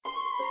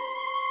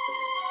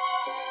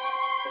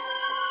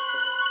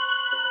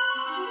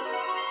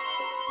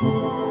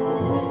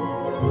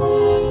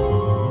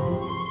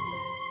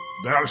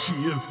There she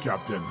is,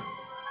 Captain.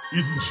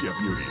 Isn't she a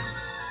beauty?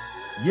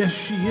 Yes,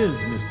 she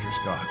is, Mr.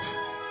 Scott.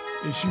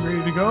 Is she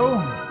ready to go?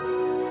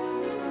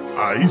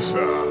 Aye,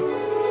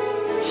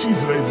 sir.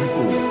 She's ready to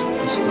go to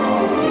the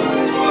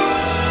stars.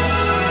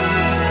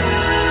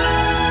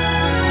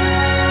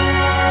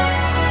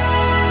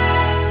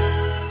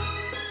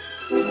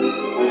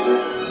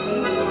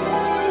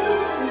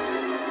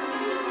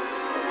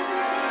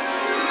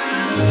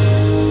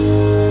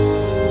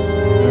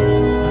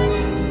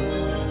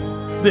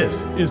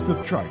 This is the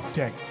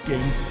TriTech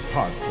Games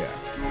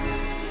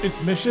Podcast. Its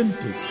mission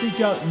to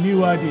seek out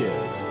new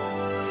ideas,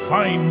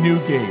 find new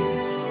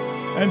games,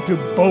 and to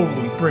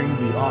boldly bring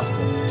the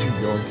awesome to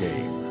your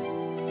game.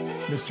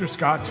 Mr.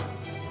 Scott,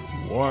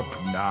 Warp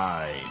 9.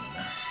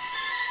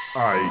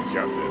 Aye,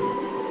 Captain.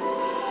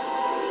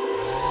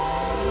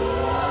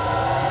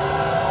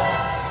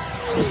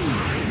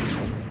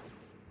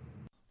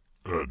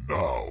 And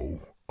now,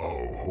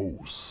 our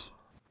hosts.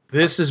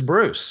 This is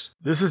Bruce.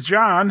 This is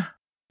John.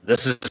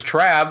 This is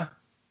Trav.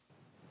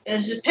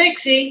 This is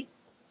Pixie.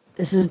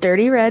 This is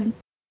Dirty Red.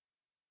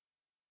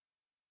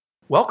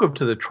 Welcome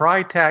to the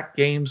TriTech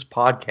Games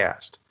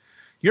Podcast,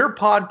 your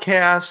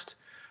podcast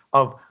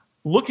of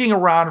looking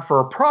around for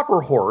a proper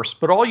horse,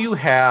 but all you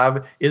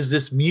have is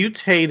this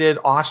mutated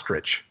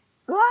ostrich.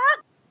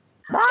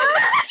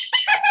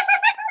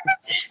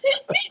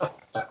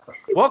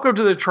 Welcome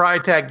to the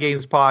TriTech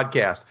Games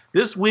Podcast.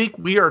 This week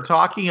we are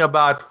talking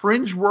about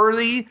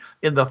Fringeworthy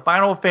in the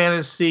Final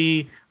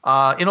Fantasy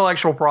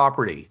intellectual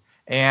property.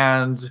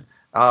 And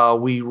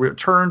we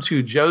return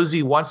to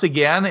Josie once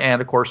again,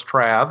 and of course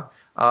Trav,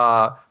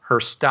 her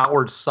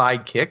stalwart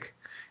sidekick,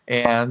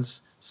 and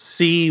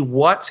see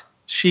what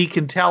she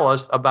can tell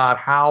us about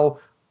how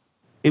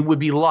it would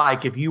be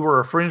like if you were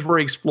a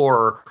Fringeworthy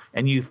explorer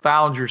and you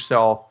found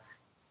yourself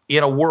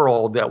in a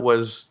world that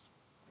was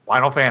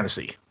Final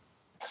Fantasy.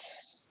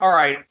 All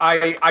right,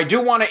 I do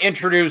want to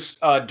introduce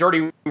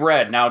Dirty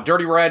Red. Now,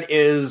 Dirty Red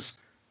is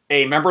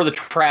a member of the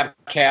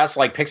Travcast,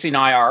 like Pixie and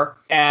I are,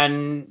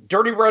 and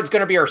Dirty Red's going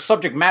to be our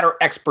subject matter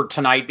expert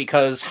tonight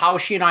because how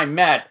she and I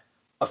met,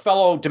 a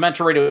fellow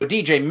Dementia Radio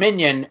DJ,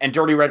 Minion, and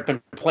Dirty Red's been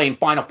playing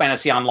Final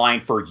Fantasy Online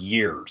for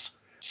years.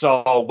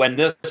 So when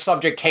this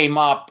subject came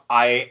up,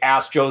 I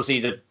asked Josie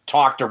to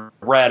talk to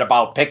Red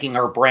about picking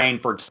her brain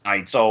for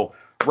tonight. So,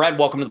 Red,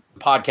 welcome to the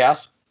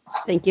podcast.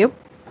 Thank you.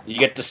 You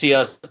get to see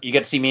us. You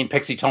get to see me and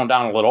Pixie tone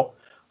down a little.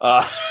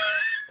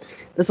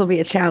 This will be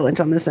a challenge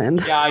on this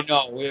end. Yeah, I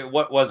know.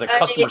 What was it?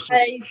 Customer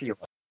service.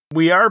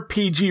 We are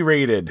PG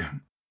rated.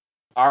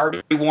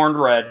 Already warned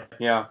Red.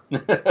 Yeah.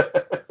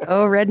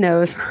 Oh, Red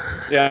knows.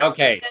 Yeah.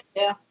 Okay.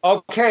 Yeah.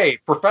 Okay,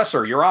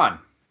 Professor, you're on.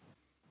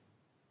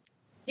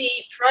 The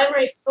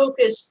primary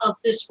focus of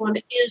this one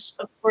is,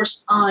 of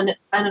course, on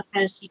Final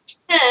Fantasy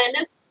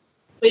X,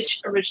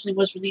 which originally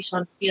was released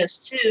on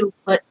PS2,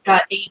 but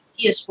got a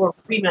PS4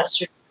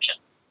 remastered version.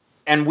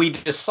 And we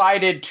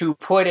decided to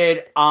put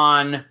it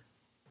on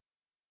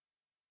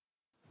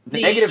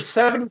negative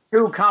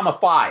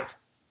 72,5.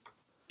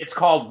 It's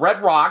called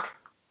Red Rock,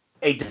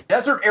 a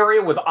desert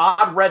area with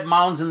odd red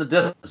mounds in the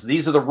distance.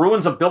 These are the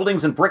ruins of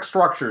buildings and brick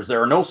structures.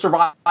 There are no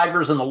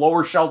survivors in the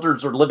lower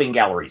shelters or living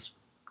galleries.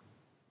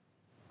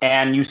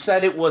 And you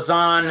said it was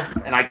on,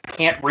 and I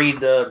can't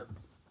read the...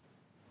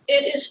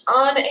 It is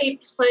on a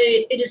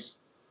play. It is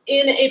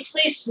in a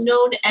place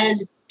known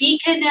as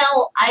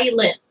Beaconell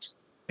Island.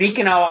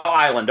 Beaconell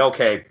Island,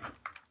 okay.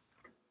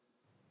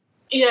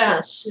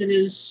 Yes, it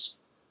is.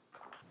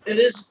 It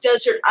is a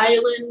desert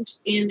island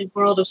in the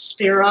world of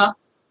Spira.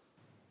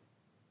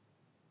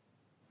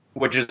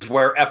 Which is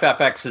where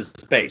FFX is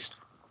based.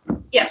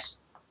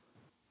 Yes.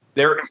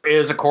 There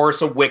is, of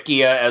course, a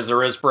Wikia, as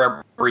there is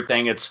for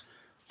everything. It's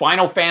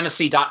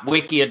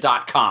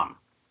finalfantasy.wikia.com.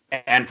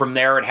 And from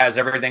there, it has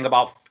everything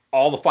about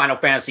all the Final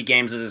Fantasy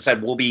games. As I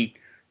said, we'll be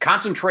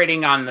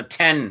concentrating on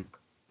the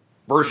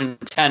version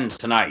 10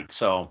 tonight.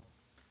 So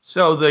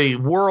the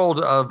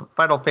world of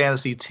Final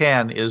Fantasy X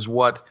is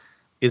what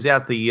is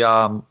at the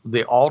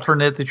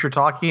alternate that you're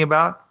talking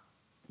about?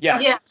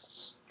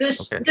 Yes.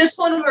 This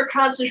one we're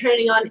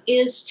concentrating on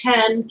is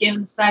 10,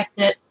 given the fact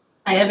that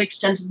I have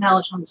extensive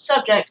knowledge on the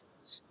subject.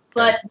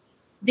 But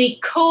the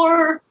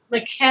core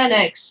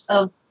mechanics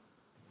of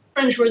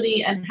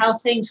Fringeworthy and how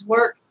things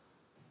work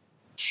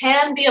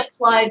can be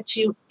applied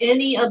to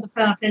any of the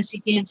Final Fantasy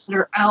games that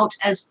are out,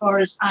 as far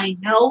as I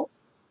know,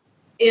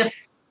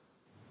 if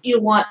you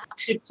want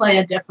to play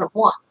a different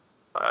one.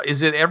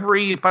 Is it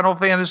every Final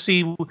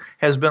Fantasy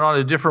has been on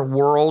a different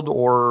world,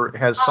 or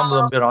has some of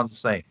them been on the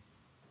same?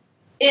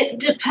 It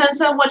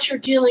depends on what you're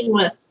dealing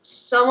with.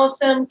 Some of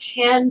them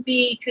can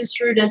be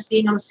construed as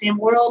being on the same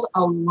world.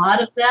 A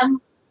lot of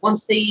them,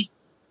 once they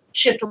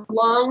shift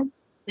along,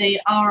 they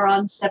are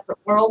on separate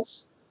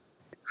worlds.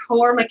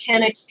 Core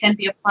mechanics can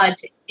be applied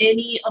to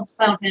any of the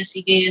Final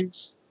Fantasy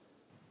games.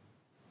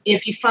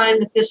 If you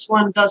find that this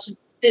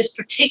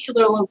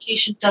particular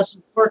location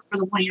doesn't work for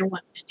the one you're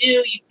wanting to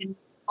do, you can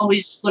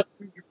always look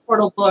through your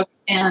portal book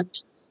and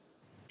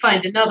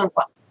find another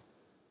one.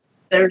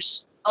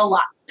 There's a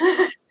lot.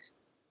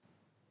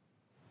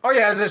 Oh,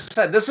 yeah, as I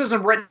said, this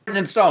isn't written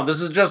in stone.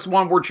 This is just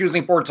one we're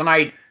choosing for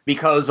tonight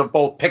because of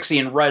both Pixie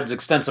and Red's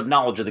extensive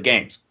knowledge of the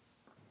games.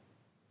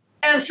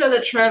 And so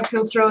that Trev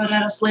can throw it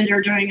at us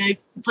later during a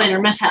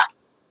planar mishap.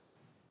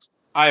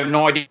 I have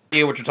no idea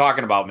what you're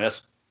talking about,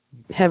 miss.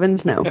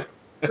 Heavens no.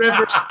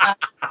 Riverside.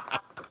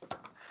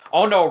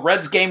 Oh, no,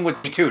 Red's game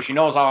with me, too. She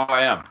knows how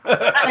I am.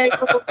 I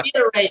will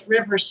reiterate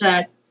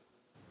Riverside.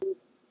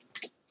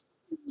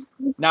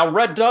 Now,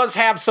 Red does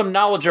have some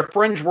knowledge of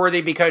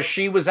Fringeworthy because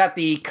she was at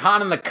the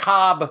Con in the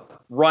Cob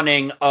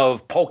running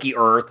of Pokey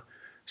Earth,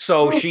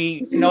 so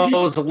she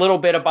knows a little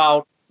bit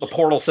about the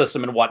portal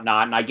system and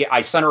whatnot. And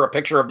I sent her a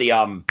picture of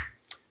the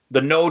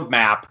node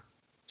map,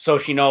 so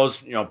she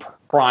knows,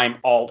 Prime,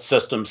 Alt,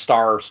 System,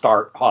 Star,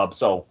 Start, Hub.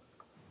 So,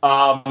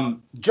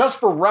 just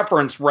for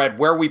reference, Red,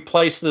 where we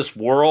place this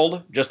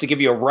world, just to give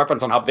you a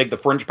reference on how big the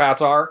fringe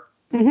paths are.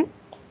 Mm-hmm.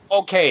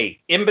 Okay,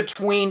 in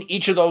between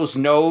each of those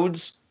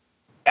nodes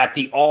at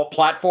the alt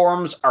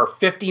platforms are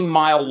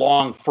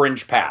 50-mile-long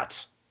fringe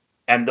paths,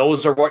 and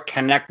those are what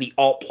connect the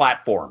alt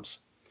platforms.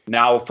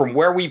 Now, from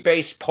where we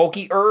base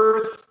Pokey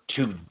Earth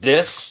to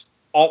this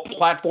alt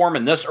platform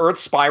and this Earth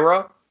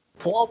Spira,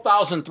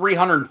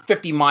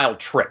 12,350-mile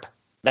trip.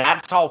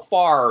 That's how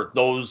far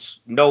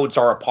those nodes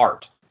are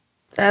apart.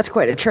 That's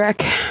quite a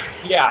trek.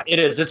 Yeah, it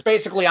is. It's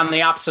basically on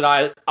the opposite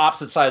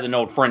side of the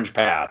node fringe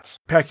paths.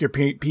 Pack your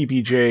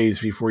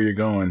PPJs before you're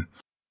going.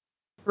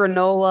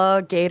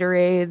 Granola,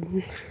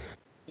 Gatorade.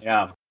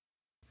 Yeah.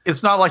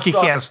 It's not like you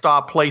can't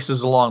stop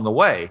places along the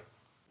way.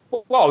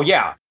 Well,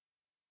 yeah.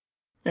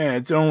 Yeah,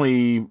 it's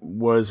only,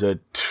 was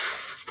it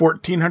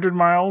 1,400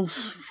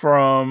 miles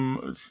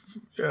from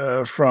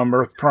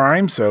Earth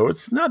Prime, so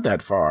it's not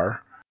that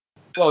far.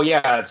 Well,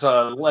 yeah, it's,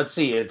 let's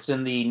see, it's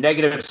in the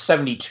negative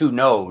 72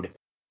 node.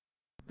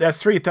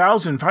 That's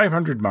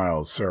 3,500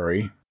 miles,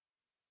 sorry.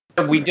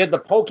 We did the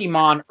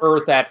Pokemon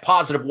Earth at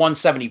positive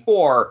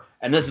 174,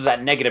 and this is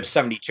at negative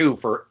 72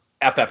 for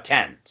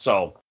FF10.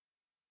 So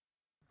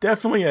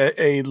definitely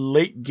a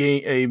late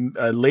game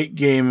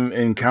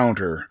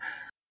encounter.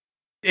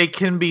 It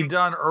can be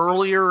done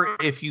earlier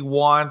if you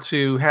want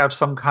to have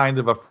some kind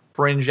of a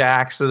fringe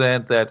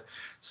accident that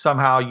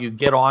somehow you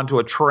get onto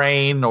a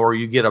train or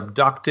you get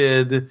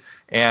abducted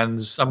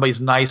and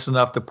somebody's nice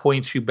enough to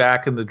point you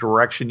back in the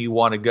direction you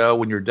want to go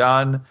when you're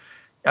done.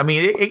 I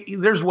mean,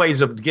 there's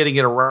ways of getting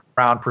it around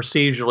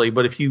procedurally,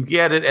 but if you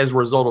get it as a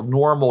result of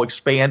normal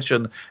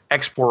expansion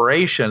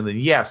exploration, then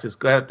yes, it's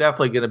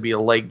definitely going to be a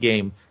late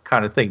game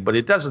kind of thing, but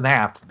it doesn't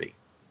have to be.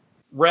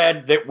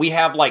 Red, that we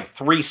have like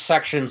 3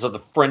 sections of the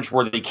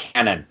Fringeworthy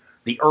canon.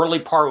 The early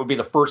part would be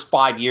the first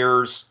 5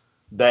 years,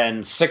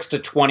 then 6 to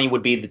 20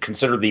 would be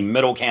considered the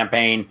middle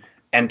campaign,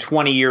 and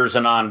 20 years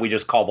and on we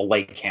just call the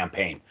late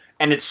campaign.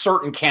 And it's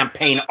certain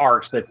campaign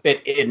arcs that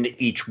fit into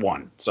each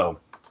one. So,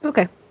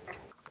 okay.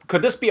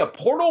 Could this be a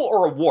portal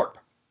or a warp?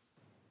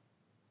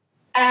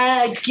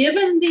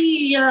 Given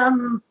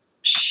the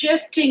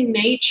shifting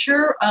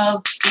nature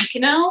of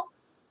Beaconel,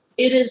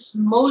 it is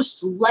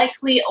most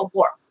likely a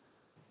warp.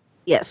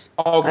 Yes.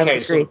 Okay,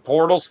 so the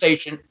portal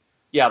station,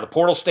 the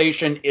portal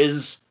station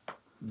is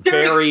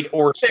buried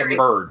or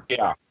submerged.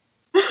 Yeah.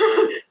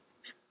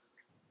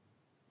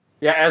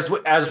 Yeah,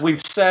 as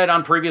we've said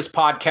on previous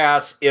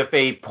podcasts, if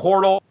a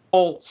portal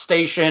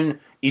station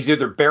is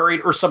either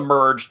buried or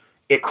submerged,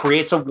 it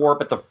creates a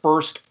warp at the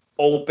first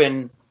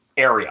open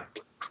area.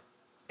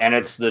 And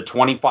it's the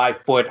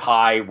 25-foot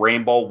high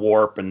rainbow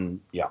warp. And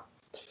yeah.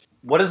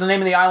 What is the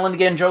name of the island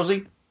again,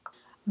 Josie?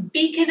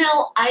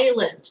 Beaconel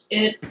Island.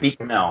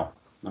 Beaconel.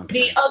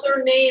 Okay. The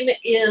other name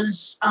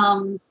is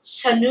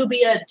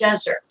Sanubia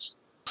Desert.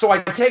 So I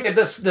take it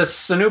this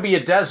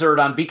Sanubia Desert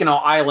on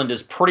Beaconel Island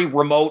is pretty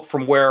remote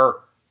from where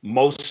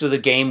most of the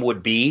game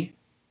would be?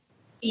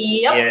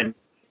 Yep.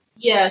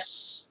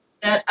 Yes.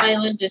 That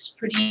island is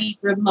pretty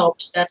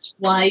remote. That's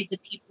why the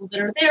people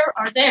that are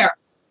there.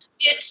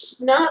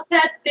 It's not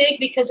that big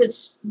because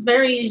it's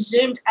very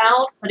zoomed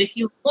out, but if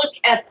you look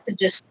at the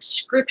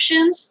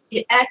descriptions,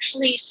 it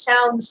actually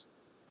sounds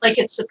like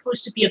it's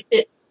supposed to be a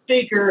bit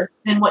bigger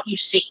than what you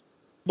see.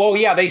 Well,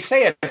 yeah, they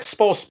say it's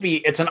supposed to be,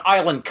 it's an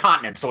island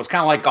continent, so it's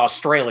kind of like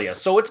Australia.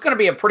 So it's going to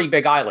be a pretty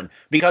big island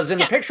because in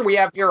the picture we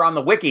have here on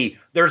the wiki,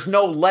 there's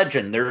no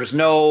legend. There's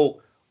no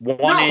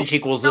 1 inch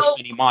equals this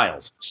many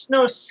miles. There's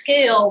no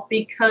scale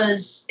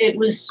because it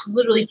was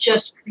literally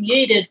just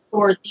created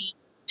for the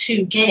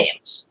 2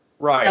 games.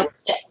 Right. That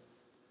was it.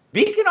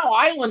 Beaconel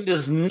Island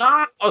is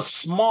not a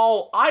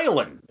small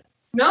island.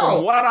 No.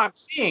 From what I'm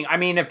seeing. I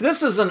mean, if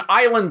this is an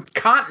island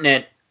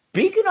continent,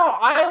 Beaconel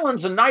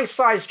Island's a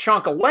nice-sized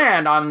chunk of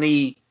land on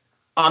the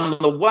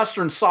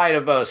western side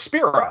of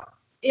Spira.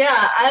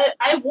 Yeah,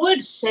 I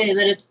would say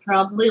that it's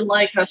probably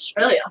like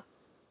Australia.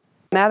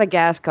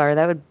 Madagascar,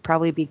 that would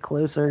probably be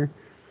closer.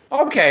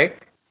 Okay.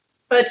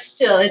 But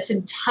still, it's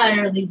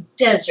entirely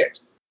desert.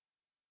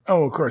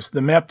 Oh, of course.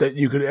 The map that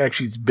you could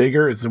actually is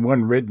bigger is the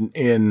one written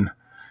in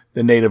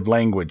the native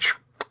language.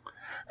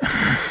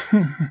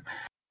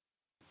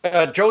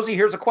 Josie,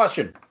 here's a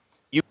question.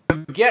 You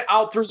get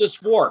out through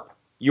this warp.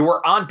 You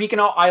were on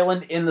Beaconel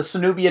Island in the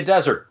Sanubia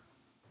Desert.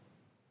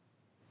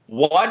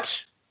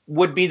 what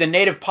would be the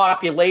native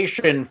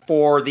population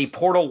for the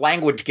portal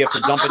language gift to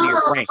dump into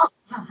your brain?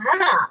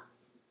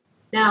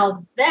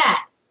 Now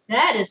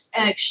that is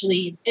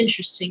actually an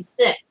interesting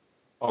thing.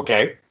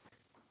 Okay.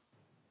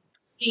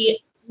 The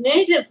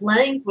native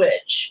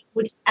language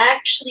would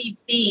actually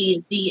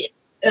be the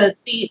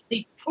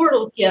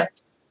portal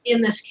gift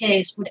in this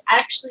case would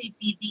actually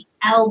be the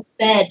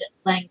Al-Bhed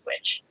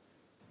language.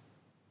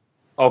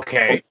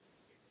 Okay.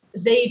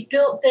 They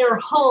built their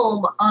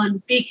home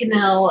on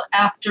Beaconell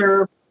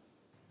after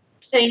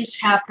things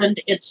happened.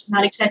 It's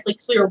not exactly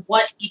clear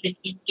what even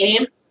in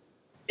game.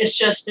 It's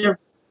just their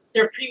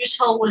previous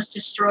home was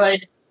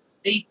destroyed.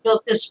 They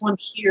built this one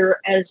here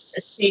as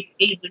a safe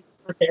haven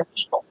for their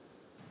people.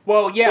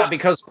 Well, yeah,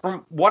 because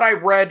from what I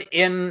read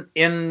in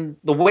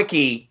the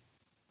wiki,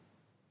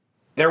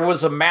 there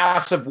was a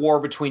massive war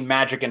between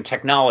magic and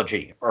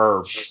technology,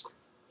 or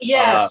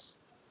yes,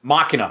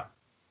 machina,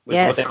 which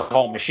Yes. is what they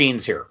call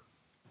machines here.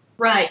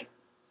 right.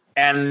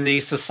 And the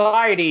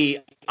society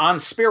on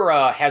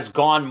Spira has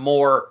gone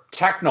more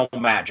techno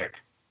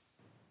magic.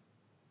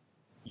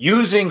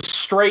 Using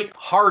straight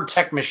hard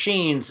tech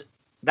machines,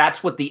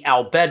 that's what the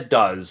Al-Bhed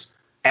does.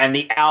 And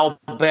the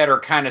Al-Bhed are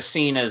kind of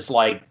seen as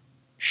like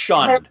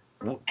shunned.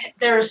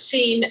 They're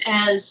seen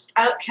as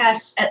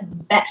outcasts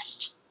at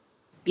best.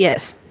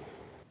 Yes.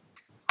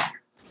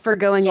 For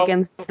going So-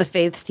 against the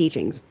faith's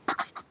teachings.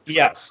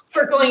 Yes.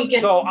 For going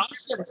against So,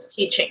 Muslims'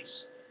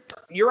 teachings.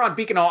 You're on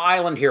Beacon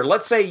Island here.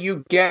 Let's say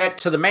you get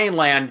to the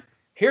mainland.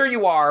 Here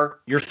you are.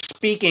 You're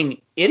speaking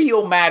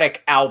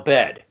idiomatic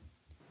Al-Bhed.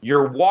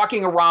 You're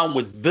walking around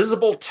with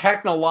visible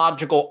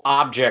technological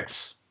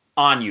objects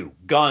on you,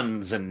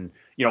 guns, and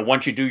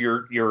once you do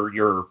your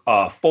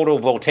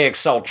photovoltaic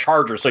cell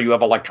charger, so you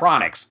have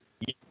electronics.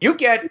 You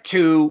get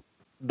to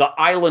the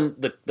island,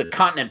 the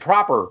continent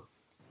proper.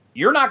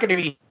 You're not going to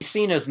be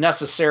seen as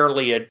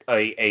necessarily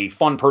a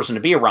fun person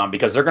to be around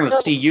because they're going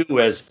to see you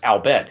as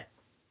Al-Bhed.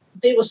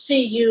 They will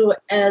see you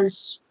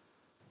as,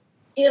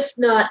 if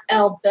not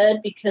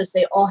Al-Bhed, because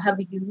they all have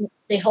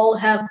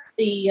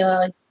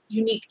the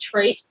unique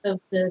trait of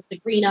the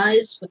green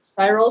eyes with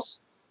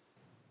spirals.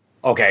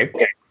 Okay.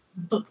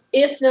 But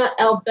if not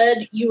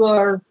Al-Bhed, you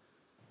are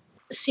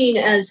seen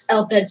as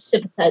Al-Bhed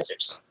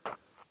sympathizers.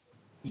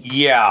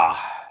 Yeah.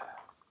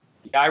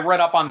 I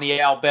read up on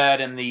the Al-Bhed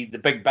and the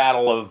big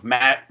battle of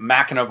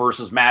Machina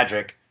versus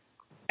Magic,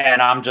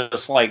 and I'm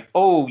just like,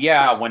 oh,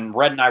 yeah, when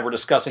Red and I were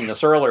discussing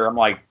this earlier, I'm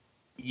like,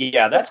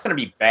 yeah, that's going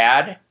to be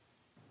bad.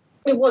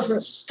 It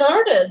wasn't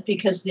started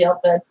because of the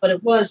Al-Bhed, but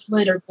it was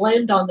later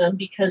blamed on them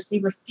because they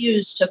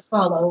refused to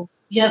follow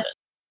Yevon.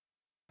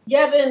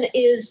 Yevon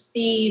is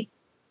the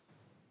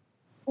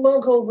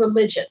local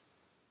religion.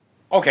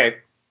 Okay.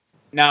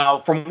 Now,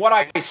 from what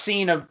I've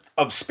seen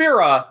of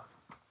Spira,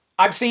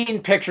 I've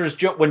seen pictures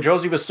when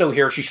Josie was still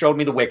here. She showed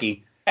me the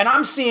wiki. And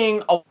I'm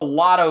seeing a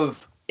lot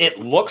of, it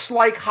looks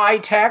like high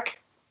tech,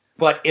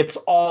 but it's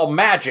all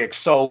magic.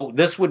 So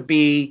this would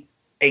be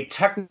a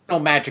techno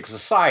magic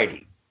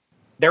society.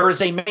 There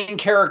is a main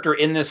character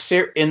in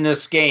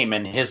this game,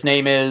 and his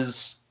name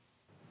is...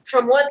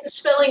 From what the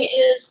spelling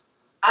is,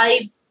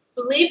 I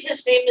believe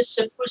his name is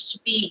supposed to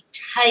be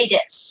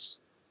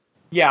Titus.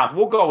 Yeah,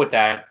 we'll go with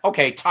that.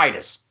 Okay,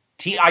 Titus.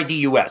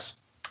 Tidus.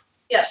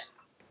 Yes.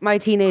 My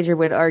teenager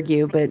would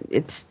argue, but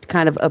it's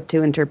kind of up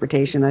to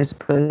interpretation, I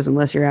suppose,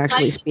 unless you're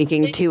actually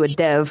speaking to a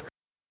dev.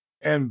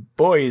 And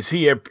boy, is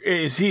he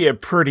a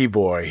pretty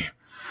boy.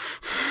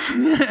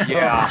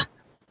 Yeah.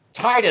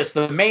 Titus,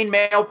 the main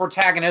male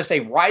protagonist, a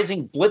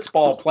rising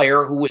blitzball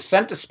player who was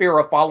sent to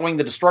Spira following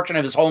the destruction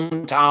of his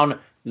hometown,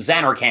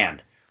 Xanarkand.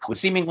 With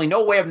seemingly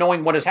no way of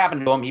knowing what has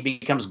happened to him, he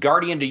becomes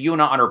guardian to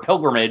Yuna on her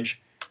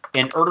pilgrimage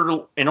in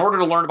order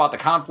to learn about the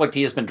conflict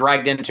he has been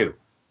dragged into.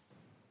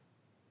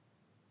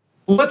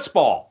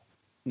 Blitzball.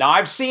 Now,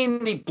 I've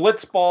seen the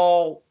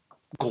Blitzball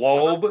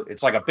globe.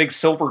 It's like a big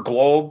silver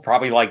globe,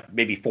 probably like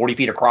maybe 40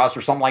 feet across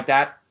or something like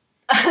that.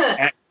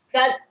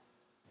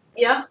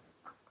 Yeah.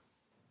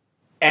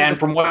 And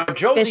from what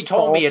Josie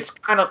told me, it's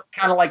kind of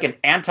like an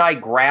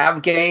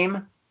anti-grav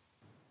game,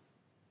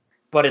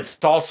 but it's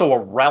also a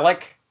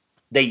relic.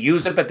 They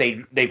use it, but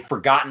they've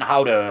forgotten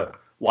how to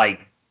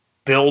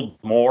build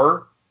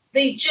more.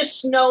 They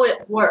just know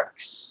it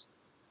works.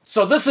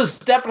 So this is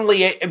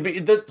definitely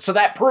so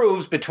that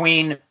proves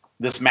between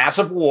this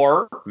massive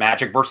war,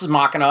 Magic versus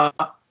Machina,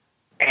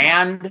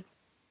 and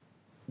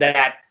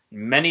that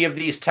many of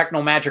these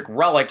techno magic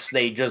relics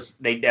they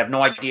have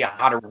no idea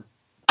how to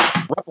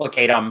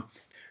replicate them.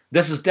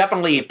 This is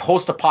definitely a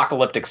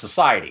post-apocalyptic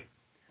society.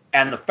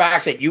 And the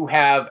fact that you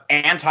have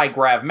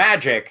anti-grav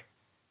magic,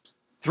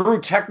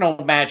 through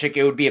techno magic,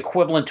 it would be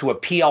equivalent to a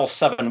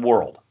PL7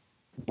 world,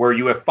 where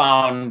you have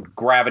found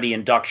gravity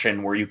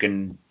induction, where you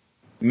can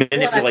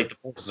manipulate the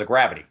forces of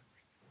gravity.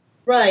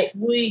 Right.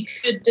 We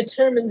could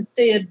determine that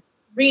they had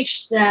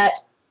reached that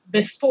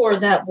before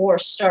that war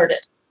started.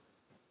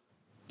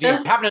 Do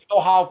you happen to know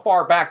how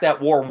far back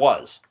that war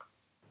was?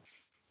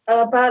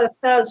 About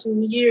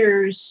 1,000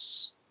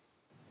 years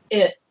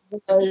it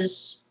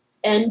was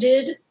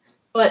ended,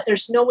 but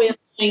there's no way of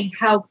knowing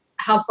how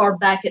how far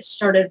back it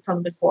started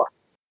from before.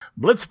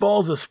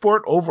 Blitzball is a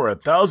sport over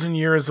 1,000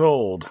 years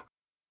old.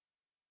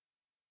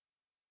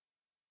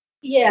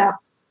 Yeah.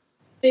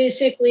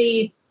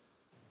 Basically,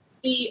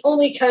 the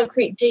only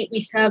concrete date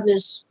we have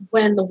is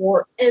when the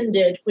war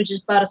ended, which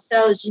is about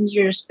 1,000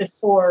 years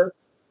before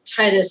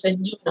Titus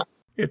and Una.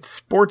 It's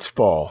sports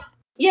ball.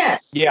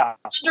 Yes. Yeah.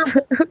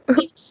 Under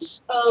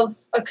weeks of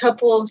a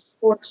couple of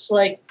sports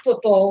like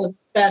football and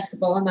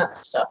basketball and that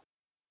stuff.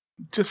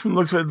 Just from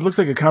looks, it looks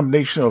like a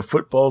combination of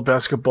football,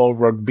 basketball,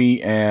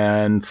 rugby,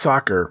 and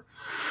soccer.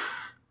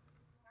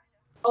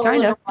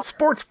 Kind of.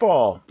 Sports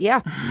ball.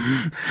 Yeah.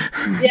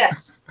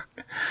 Yes.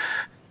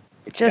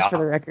 Just for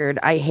the record,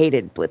 I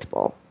hated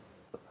Blitzball.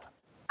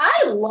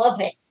 I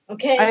love it.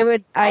 Okay.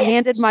 I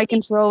handed my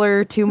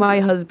controller to my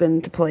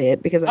husband to play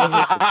it because I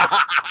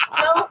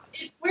hated Well,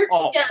 if we're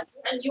together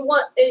and you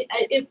want,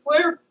 if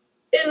we're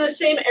in the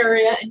same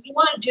area and you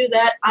want to do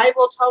that, I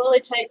will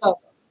totally take over.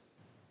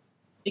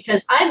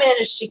 Because I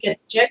managed to get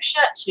Jet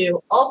Shot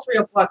 2, all three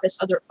of Waka's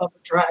other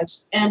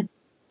overdrives, and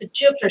the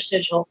Jupiter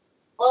Sigil,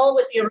 all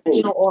with the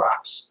original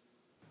Aurochs.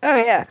 Oh,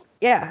 yeah.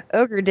 Yeah,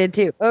 Ogre did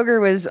too. Ogre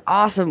was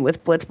awesome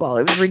with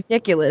Blitzball. It was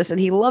ridiculous, and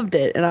he loved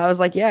it. And I was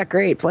like, yeah,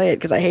 great, play it,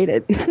 because I hate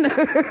it.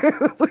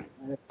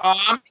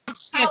 I'm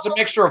saying it's a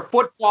mixture of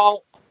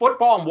football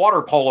and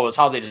water polo is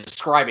how they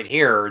describe it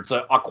here. It's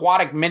an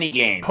aquatic mini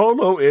game.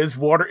 Polo is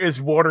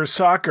water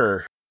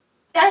soccer.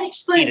 That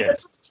explains the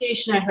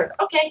pronunciation I heard.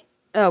 Okay.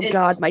 Oh,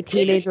 God, my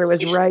teenager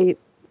was right.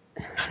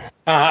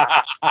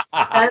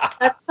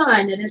 That's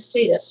fine. It is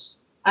status.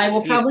 I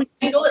will probably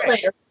handle it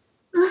later.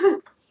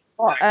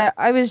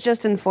 I was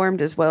just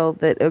informed as well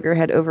that Ogre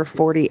had over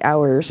 40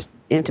 hours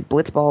into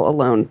Blitzball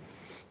alone.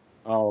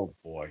 Oh,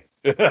 boy.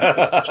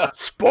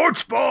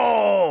 Sports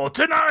ball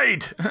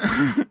tonight!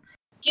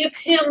 Give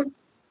him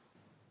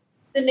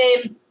the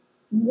name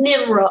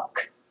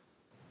Nimrook.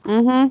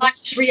 Mm-hmm.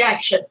 Watch his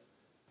reaction.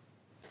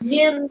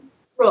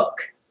 Nimrook.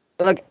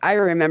 Look, I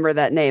remember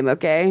that name,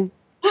 okay?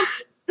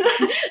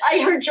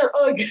 I heard your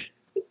ugh.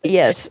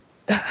 Yes.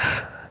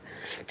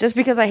 Just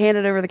because I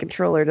handed over the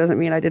controller doesn't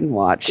mean I didn't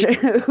watch.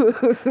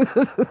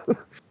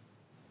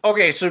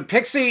 Okay, so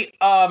Pixie,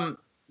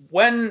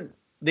 when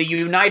the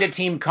United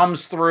team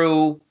comes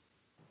through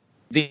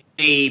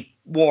the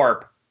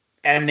warp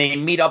and they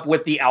meet up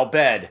with the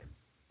Albed,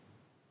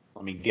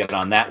 let me get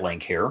on that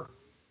link here.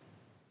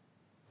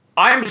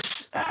 I'm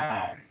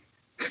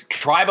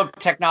tribe of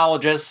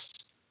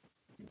technologists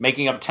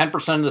making up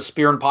 10% of the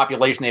Spearan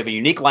population. They have a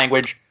unique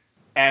language,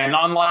 and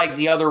unlike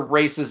the other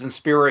races in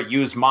Spira,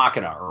 use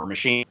machina, or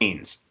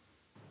machines.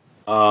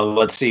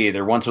 Let's see.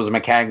 There once was a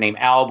mechanic named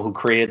Alb who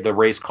created the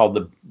race called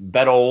the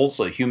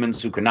Bedols,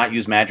 humans who could not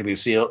use magic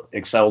but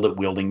excelled at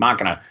wielding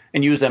machina,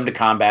 and used them to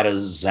combat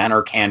as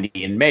Xanar, Candy,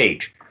 and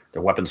Mage.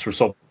 Their weapons were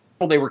so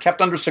powerful they were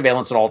kept under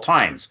surveillance at all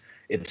times.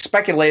 It's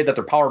speculated that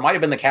their power might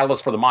have been the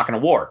catalyst for the Machina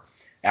War.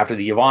 After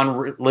the Yvonne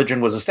religion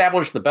was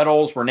established, the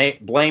Bedols were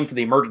blamed for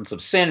the emergence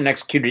of sin and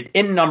executed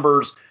in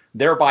numbers,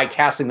 thereby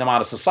casting them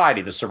out of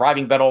society. The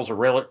surviving Bedols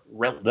were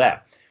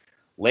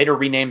later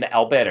renamed the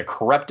Albed, a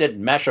corrupted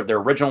mesh of their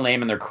original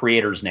name and their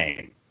creator's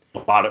name.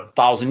 About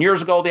 1,000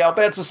 years ago, the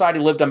Albed Society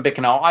lived on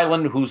Bikanal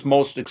Island, whose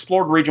most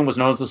explored region was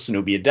known as the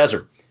Cenobia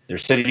Desert. Their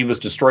city was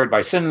destroyed by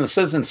sin, and the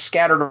citizens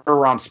scattered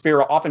around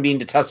Spira, often being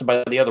detested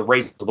by the other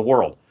races of the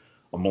world.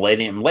 A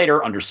millennium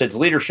later, under Sid's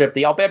leadership,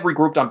 the Albed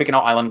regrouped on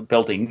Bikanal Island and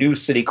built a new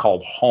city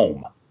called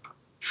Home.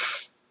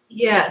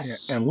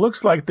 Yes. Yeah, and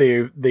looks like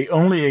they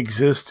only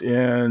exist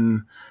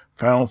in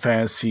Final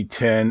Fantasy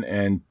X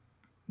and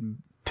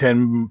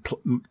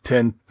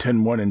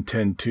 10.1 and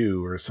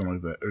 10.2 or something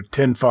like that, or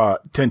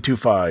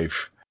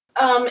 10.2.5.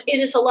 It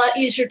is a lot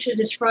easier to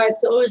describe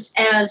those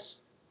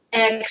as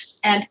X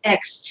and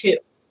X2.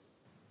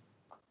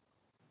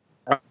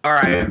 All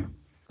right.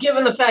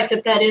 Given the fact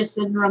that that is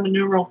the Roman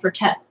numeral for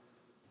 10.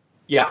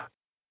 Yeah.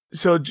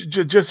 So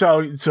just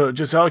out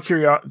of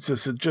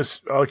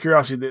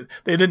curiosity,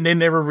 they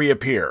never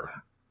reappear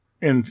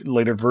in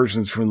later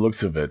versions from the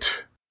looks of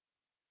it.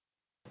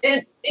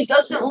 It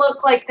doesn't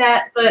look like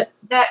that, but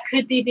that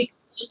could be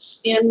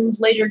because in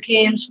later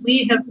games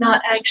we have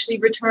not actually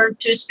returned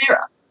to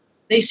Spira.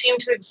 They seem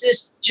to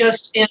exist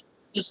just in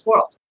this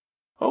world.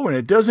 Oh, and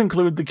it does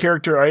include the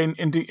character I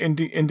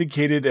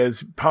indicated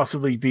as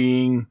possibly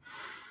being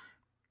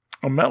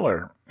a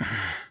Meller.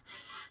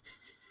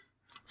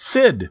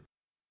 Sid.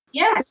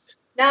 Yes.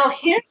 Now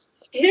here's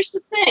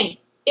the thing.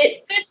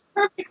 It fits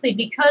perfectly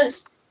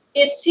because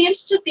it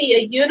seems to be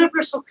a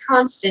universal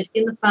constant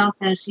in the Final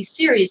Fantasy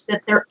series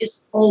that there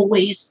is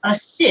always a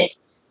Sid,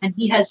 and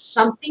he has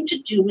something to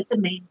do with the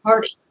main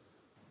party.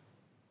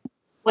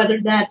 Whether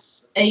in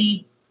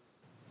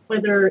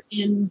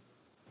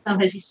Final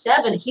Fantasy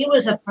VII he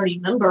was a party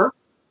member.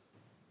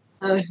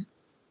 Okay,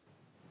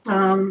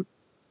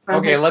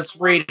 let's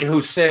read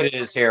who Sid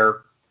is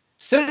here.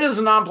 Sid is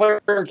a non-player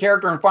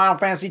character in Final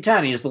Fantasy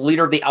X. He is the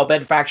leader of the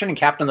Albed faction and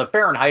captain of the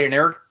Fahrenheit,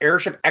 an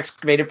airship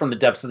excavated from the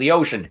depths of the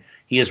ocean.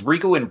 He is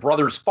Riku and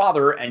Brother's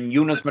father and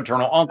Yuna's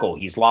maternal uncle.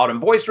 He's loud and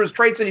boisterous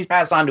traits that he's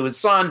passed on to his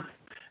son,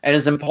 and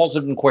is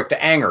impulsive and quick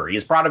to anger. He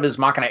is proud of his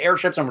Machina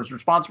airships and was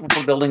responsible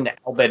for building the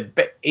Albed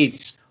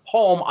Bates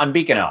home on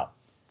Beacon Hill,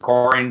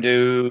 according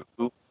to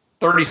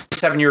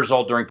 37 years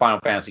old during Final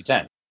Fantasy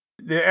X.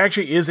 There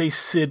actually is a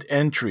SID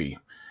entry,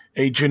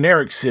 a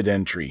generic SID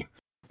entry.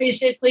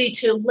 Basically,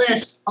 to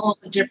list all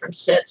the different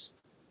sets.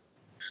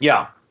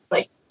 Yeah.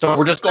 Like, so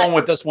we're just going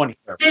with this one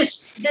here.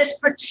 This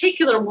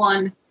particular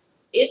one,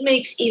 it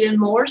makes even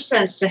more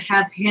sense to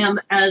have him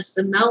as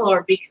the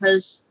Melor,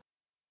 because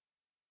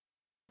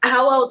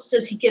how else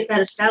does he get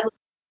that established?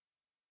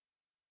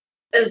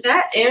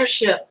 That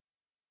airship,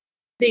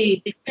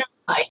 the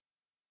Fahrenheit,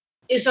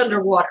 is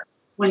underwater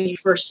when you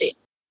first see it.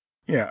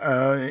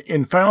 Yeah,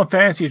 in Final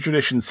Fantasy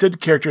tradition, SID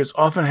characters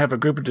often have a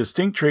group of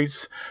distinct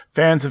traits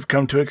fans have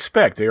come to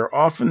expect. They are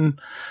often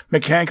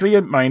mechanically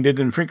minded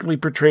and frequently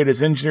portrayed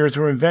as engineers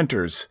or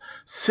inventors.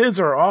 SIDs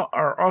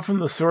are often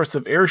the source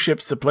of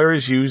airships the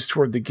players use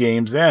toward the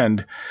game's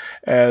end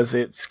as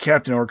its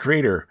captain or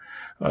creator.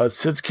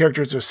 SID's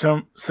characters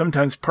are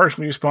sometimes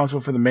partially responsible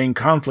for the main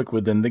conflict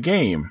within the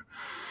game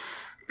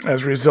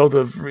as a result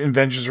of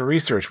inventions or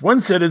research. One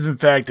SID is in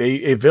fact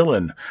a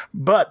villain,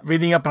 but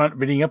reading up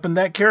on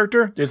that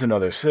character, there's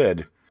another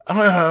SID.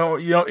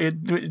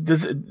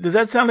 Does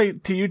that sound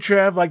like to you,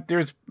 Trav, like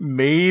there's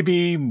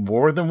maybe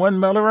more than one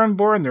Melor on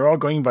board and they're all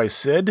going by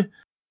SID?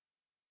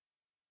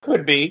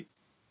 Could be.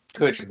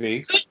 And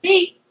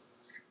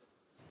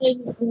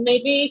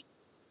maybe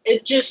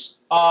it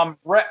just...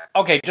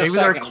 okay, just maybe a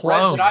they're second.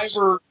 clones.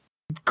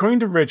 According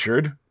to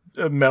Richard,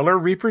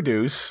 Melor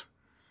reproduce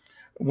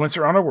once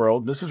they're on a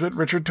world. This is what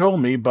Richard told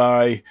me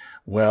they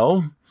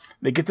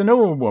get to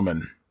know a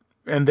woman,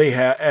 and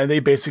they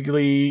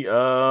basically they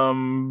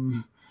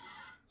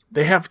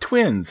have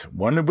twins.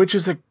 One of which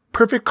is a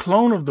perfect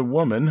clone of the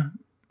woman,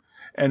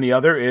 and the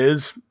other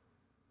is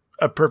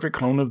a perfect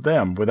clone of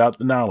them without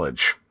the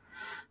knowledge.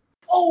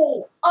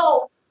 Oh,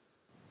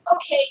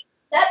 okay.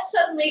 That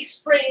suddenly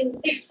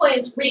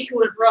explains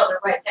Riku and Brother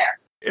right there.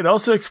 It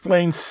also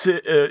explains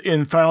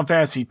in Final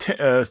Fantasy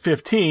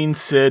 15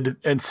 Sid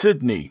and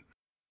Sydney.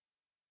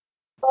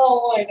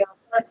 Oh my God,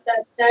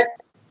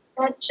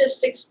 that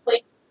just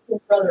explains Riku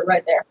and Brother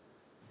right there.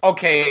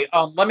 Okay,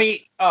 let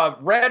me,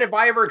 Red, have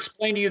I ever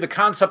explained to you the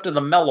concept of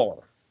the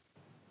Melor?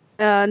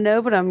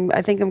 No, but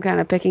I think I'm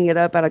kind of picking it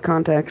up out of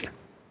context.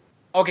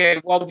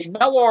 Okay, well, the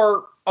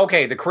Melor,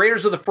 the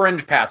creators of the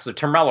Fringe Paths, the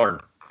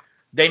Termelorn,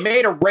 they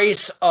made a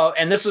race of,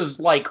 and this is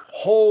like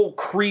whole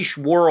Krish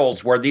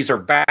worlds where these are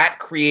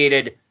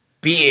bat-created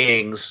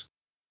beings,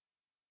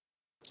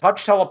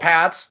 touch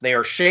telepaths, they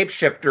are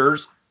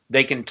shapeshifters,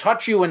 they can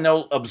touch you and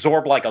they'll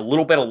absorb like a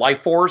little bit of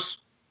life force,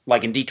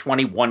 like in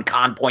D20, one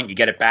con point, you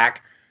get it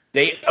back.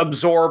 They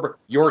absorb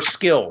your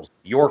skills,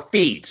 your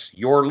feats,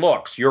 your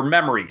looks, your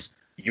memories,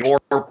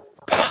 your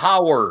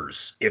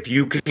powers. If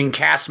you can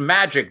cast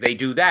magic, they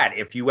do that.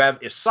 If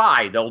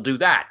Psi, they'll do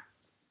that.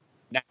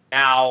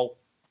 Now,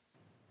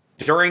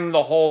 during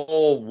the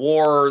whole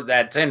war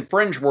that's in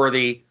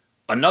Fringeworthy,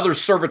 another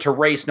servitor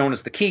race known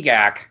as the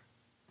Kigak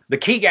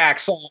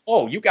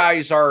saw, you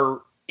guys are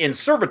in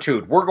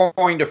servitude. We're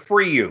going to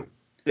free you.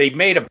 They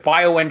made a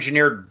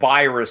bioengineered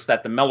virus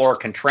that the Melor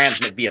can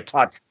transmit via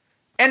touch,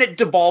 and it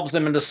devolves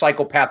them into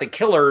psychopathic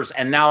killers,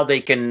 and now they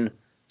can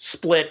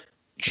split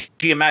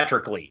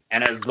geometrically.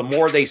 And as the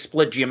more they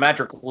split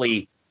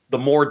geometrically, the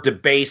more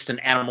debased and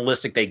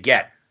animalistic they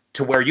get,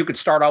 to where you could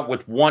start out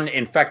with one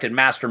infected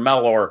Master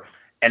Melor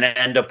and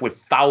end up with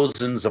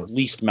thousands of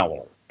least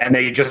Melor. And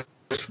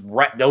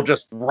they'll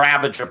just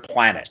ravage a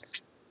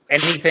planet.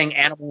 Anything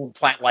animal and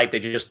plant life, they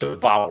just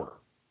devour.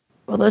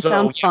 Well, that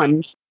sounds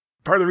fun.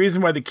 Part of the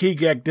reason why the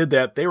Kigak did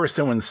that, they were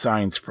still in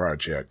Science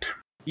Project.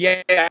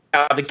 Yeah,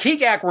 the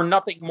Kigak were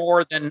nothing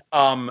more than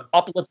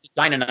uplifted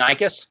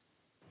Deinonychus.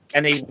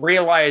 And they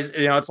realized,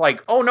 it's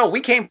like, oh no, we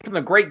came from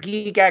the great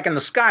Kigak in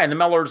the sky. And the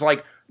Melor's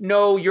like,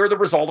 no, you're the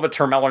result of a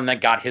Termelorn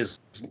that got his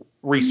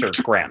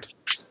research grant.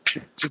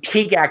 The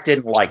Kigak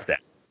didn't like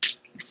that.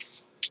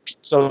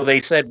 So they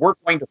said, we're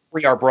going to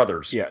free our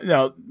brothers.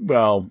 Yeah,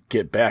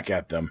 get back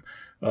at them.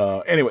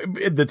 Anyway,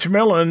 the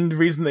Termelorn, the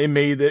reason they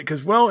made it,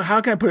 because,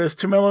 how can I put this?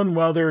 Termelorn,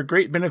 while they're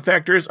great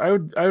benefactors, I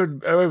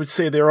would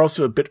say they're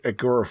also a bit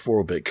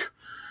agoraphobic.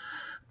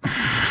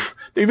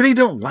 They really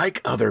don't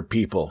like other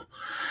people.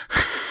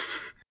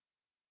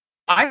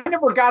 I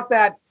never got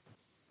that.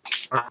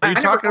 Are you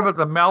talking about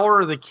the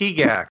Melor or the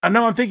Kigak?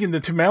 No, I'm thinking the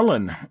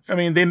Termelorn. I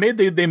mean, they made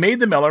the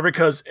Melor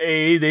because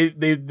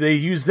they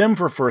used them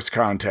for first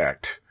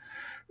contact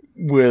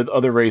with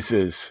other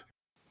races.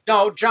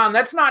 No, John,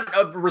 that's not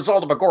a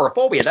result of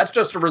agoraphobia. That's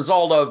just a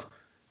result of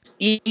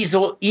ease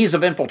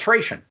of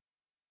infiltration.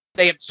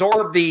 They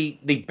absorb the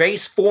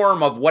base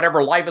form of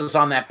whatever life is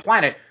on that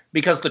planet,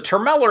 because the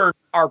Termelorn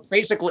are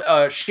basically,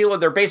 Sheila,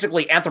 they're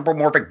basically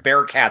anthropomorphic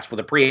bear cats with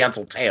a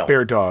prehensile tail.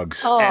 Bear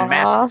dogs. And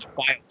massive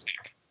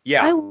biotech.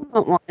 Yeah. I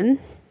want one.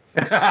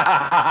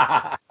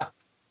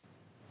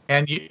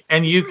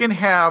 And you can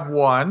have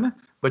one,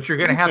 but you're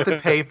going to have to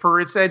pay for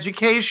its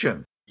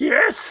education.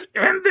 Yes,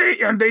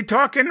 and they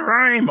talk in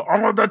rhyme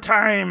all the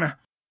time.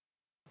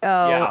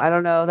 Oh, Yeah. I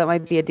don't know. That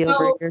might be a deal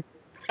breaker.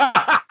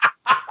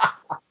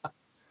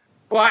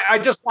 Well, I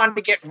just wanted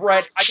to get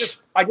Red. I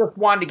just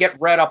wanted to get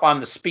Red up on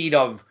the speed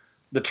of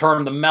the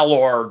term the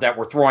Melor that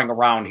we're throwing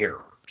around here,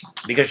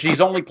 because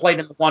she's only played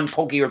in the one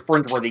Pokey or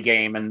Fringeworthy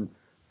game, and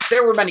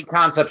there were many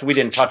concepts we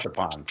didn't touch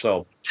upon.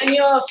 So, And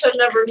you also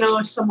never know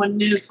if someone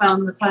new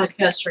found the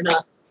podcast or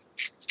not.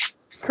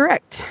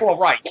 Correct. well,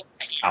 right,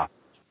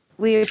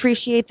 We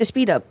appreciate the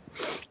speed up.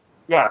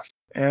 yes.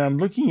 And I'm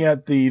looking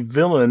at the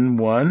villain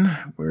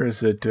one. Where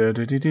is it?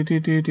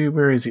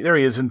 Where is he? There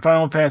he is in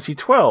Final Fantasy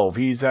XII.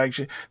 He's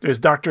actually, there's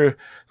Dr.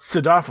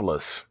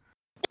 Sidophilus.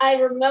 I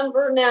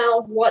remember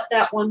now what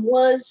that one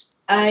was.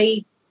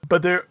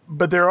 But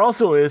there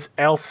also is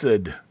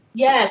Alcid.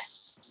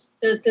 Yes,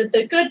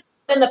 the good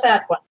and the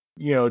bad one.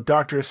 You know,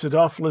 Dr.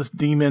 Sidophilus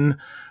Demon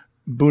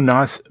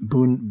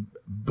Bunansa.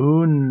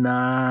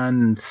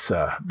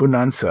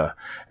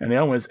 And the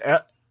other one is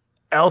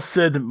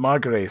Alcid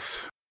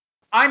Magres.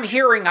 I'm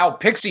hearing how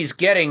Pixie's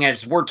getting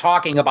as we're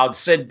talking about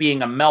Sid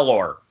being a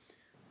Melor.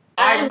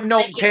 I've I'm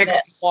known thinking Pixie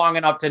this. long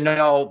enough to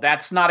know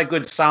that's not a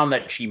good sound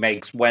that she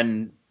makes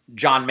when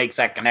John makes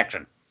that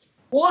connection.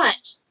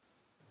 What?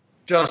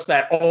 Just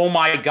that, oh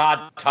my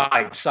God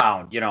type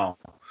sound, you know.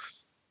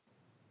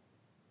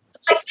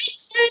 Like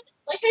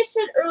I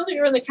said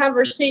earlier in the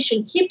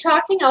conversation, keep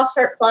talking, I'll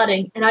start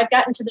plotting, and I've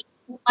gotten to the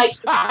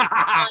likes.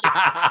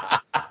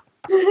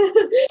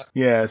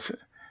 Yes.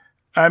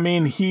 I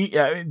mean, he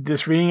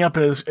just reading up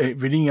on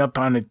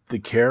the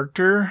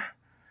character.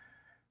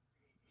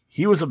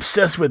 He was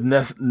obsessed with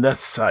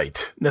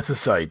Nethicite.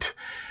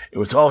 It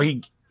was all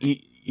he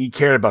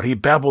cared about. He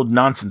babbled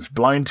nonsense,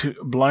 blind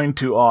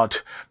to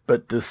aught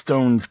but the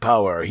stone's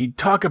power. He'd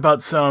talk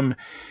about some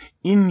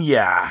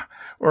Inya,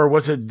 or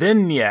was it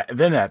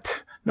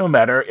Venet? No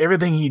matter,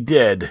 everything he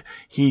did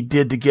to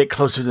get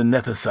closer to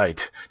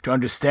Nethicite, to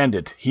understand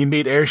it. He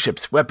made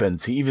airships,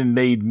 weapons. He even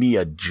made me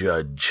a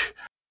judge.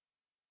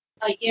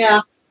 Yeah,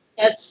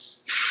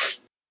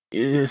 that's.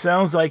 It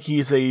sounds like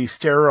he's a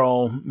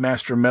sterile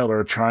Master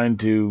Meller trying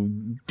to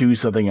do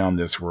something on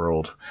this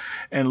world.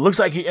 And it looks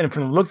like and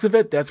from the looks of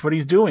it, that's what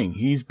he's doing.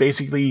 He's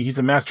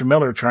a Master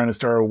Meller trying to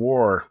start a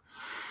war.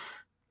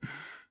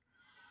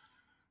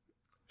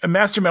 A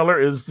Master Meller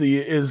is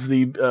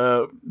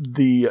an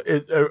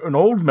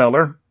old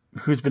Meller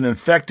who's been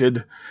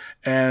infected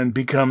and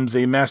becomes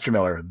a Master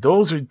Meller.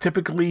 Those are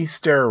typically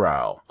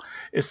sterile.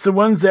 It's the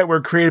ones that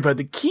were created by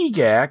the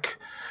Kigak.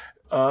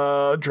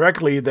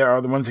 Directly, they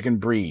are the ones that can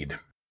breed.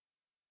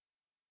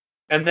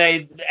 And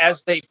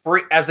as they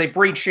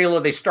breed,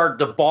 Sheila, they start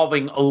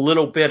devolving a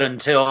little bit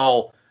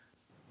until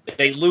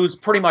they lose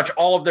pretty much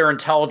all of their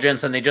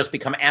intelligence and they just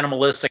become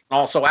animalistic. And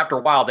also, after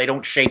a while, they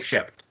don't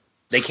shapeshift.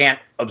 They can't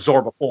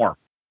absorb a form.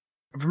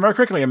 If I remember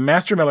correctly, a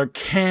Master Meller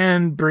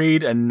can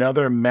breed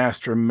another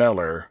Master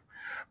Meller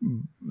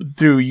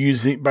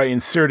by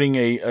inserting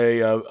a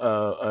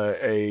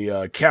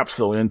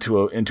capsule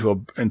into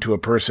a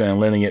person and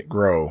letting it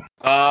grow.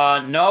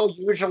 No,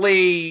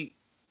 usually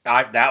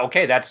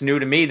that's new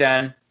to me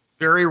then.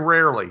 Very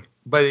rarely,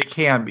 but it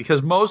can,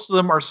 because most of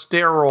them are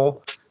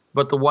sterile,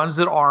 but the ones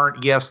that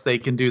aren't, yes, they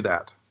can do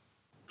that.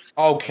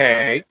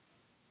 Okay.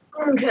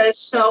 Okay,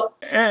 so.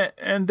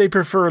 And they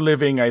prefer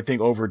living, I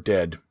think, over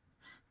dead.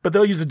 But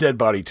they'll use a dead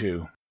body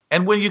too.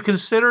 And when you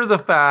consider the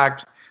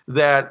fact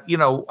that,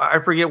 I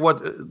forget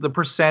what the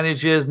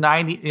percentage is,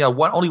 only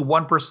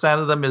 1%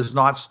 of them is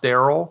not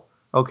sterile,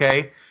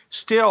 okay?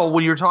 Still,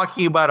 when you're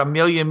talking about a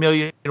million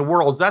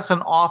worlds, that's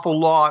an awful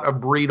lot of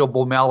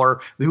breedable Meller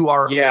who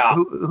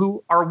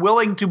are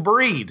willing to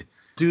breed,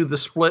 do the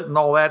split and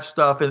all that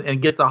stuff,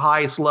 and get the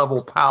highest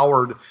level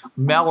powered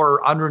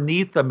Meller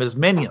underneath them as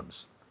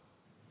minions.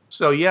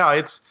 So yeah,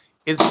 it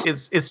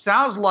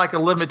sounds like a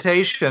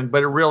limitation,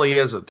 but it really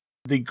isn't.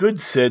 The good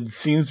Sid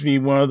seems to be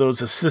one of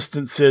those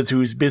assistant Sids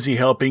who's busy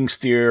helping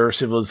steer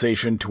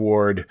civilization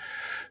toward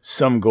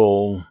some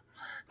goal.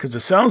 Because it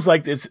sounds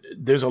like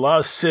there's a lot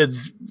of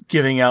Sids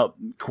giving out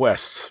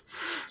quests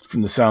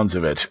from the sounds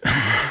of it.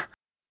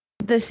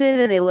 The Sid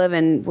at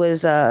 11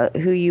 was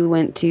who you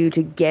went to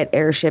get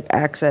airship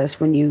access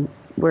when you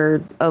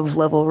were of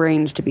level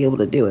range to be able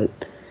to do it.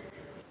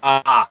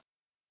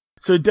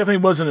 So it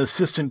definitely was an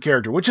assistant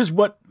character, which is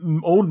what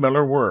old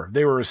Meller were.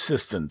 They were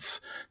assistants.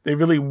 They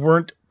really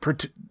weren't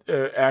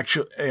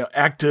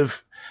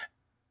active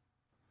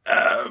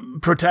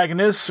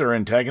protagonists or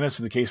antagonists,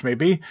 as the case may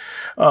be.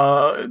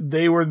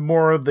 They were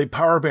more of the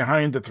power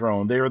behind the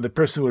throne. They were the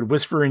person who would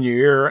whisper in your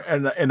ear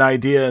an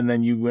idea, and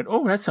then you went,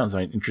 "Oh, that sounds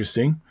like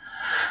interesting."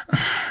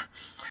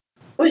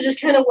 Which is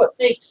kind of what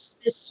makes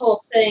this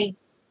whole thing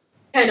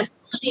kind of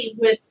funny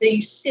with the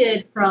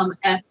Sid from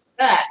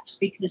FX,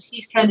 because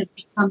he's kind of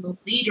become the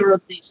leader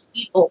of these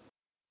people.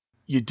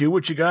 You do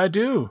what you gotta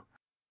do.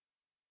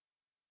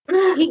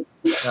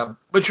 Yeah,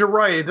 but you're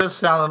right. It does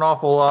sound an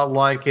awful lot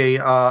like a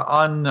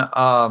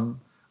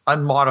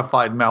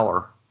unmodified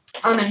Meller.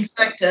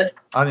 Uninfected.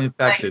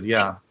 Uninfected,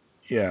 yeah.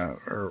 Yeah,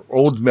 or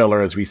old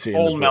Meller, as we say.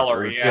 Old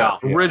Meller, yeah.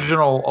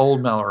 Original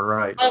old Meller,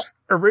 right.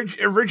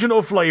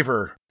 Original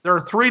flavor. There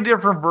are 3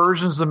 different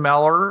versions of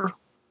Meller.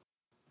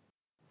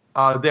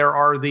 There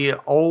are the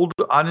old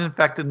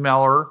uninfected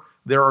Meller,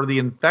 there are the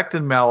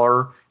infected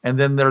Meller, and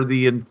then there are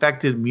the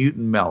infected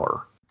mutant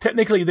Meller.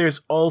 Technically,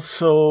 there's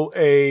also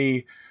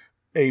a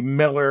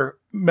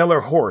Meller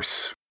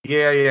horse.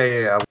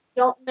 Yeah.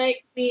 Don't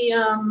make me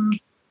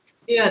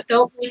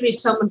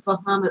summon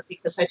Bahamut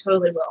because I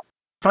totally will.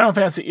 Final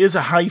Fantasy is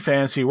a high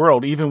fantasy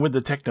world, even with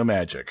the techno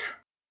magic.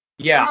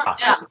 Yeah.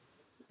 Yeah.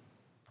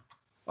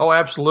 Oh,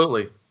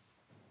 absolutely.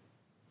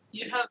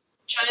 You have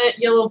giant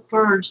yellow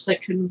birds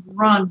that can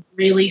run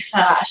really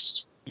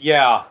fast.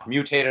 Yeah,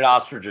 mutated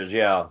ostriches,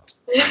 yeah.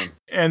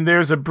 And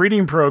there's a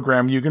breeding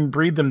program. You can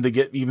breed them to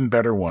get even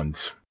better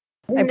ones.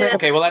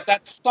 Okay, well,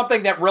 that's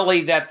something that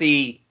really that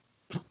the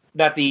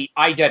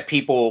IDET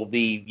people,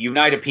 the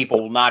United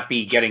people, will not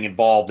be getting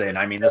involved in.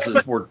 I mean, this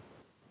is we're.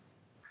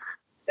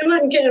 I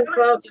wouldn't get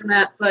involved in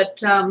that,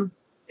 but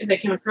if I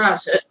came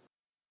across it.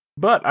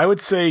 But I would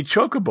say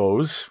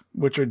chocobos,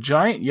 which are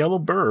giant yellow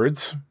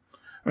birds.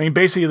 I mean,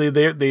 basically,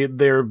 they're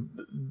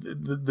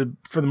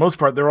for the most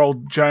part, they're all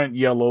giant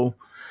yellow.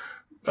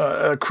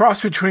 A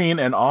cross between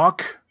an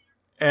auk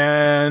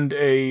and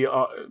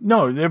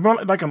no, they're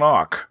more like an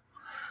auk,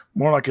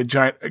 more like a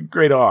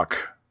great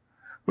auk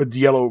with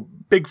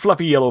big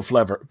fluffy yellow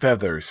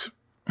feathers.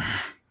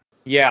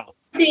 Yeah.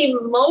 The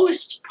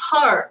most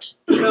part,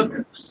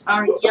 chocobos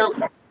are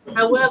yellow.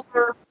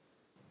 However,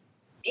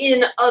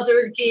 in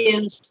other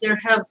games, there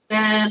have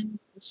been.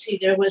 Let's see,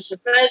 there was a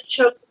red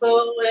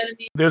chocobo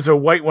enemy. There's a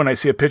white one. I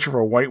see a picture of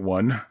a white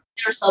one.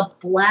 There's a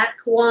black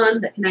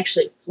one that can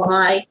actually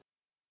fly.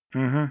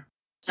 Mm-hmm.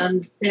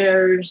 And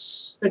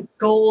there's the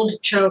gold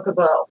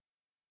chocobo.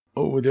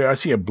 Oh, there I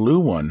see a blue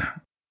one.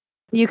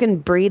 You can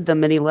breed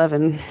them in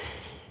 11.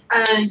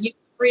 And you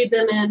can breed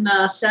them in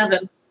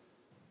 7.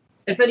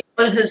 If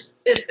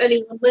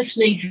anyone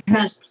listening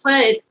has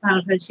played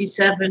Final Fantasy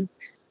 7,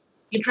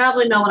 you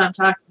probably know what I'm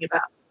talking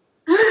about.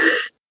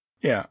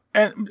 Yeah,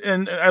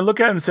 and I look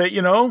at them and say,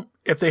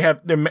 if they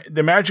have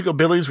their magical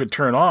abilities would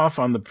turn off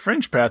on the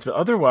fringe path, but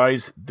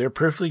otherwise they're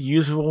perfectly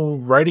usable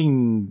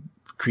riding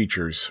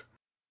creatures.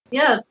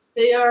 Yeah,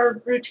 they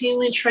are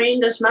routinely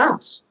trained as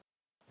mounts.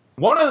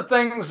 One of the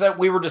things that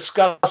we were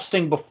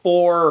discussing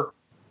before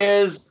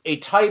is a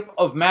type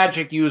of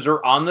magic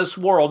user on this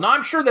world. Now,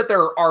 I'm sure that there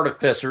are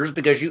artificers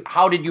because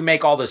how did you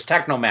make all this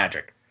techno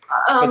magic?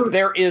 But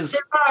there is a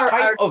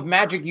type of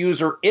magic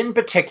user in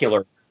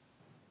particular.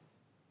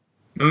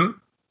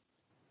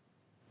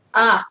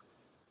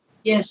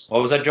 Yes.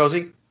 What was that,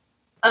 Josie?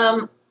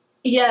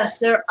 Yes,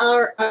 there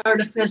are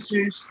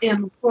artificers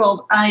in the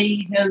world.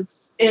 I have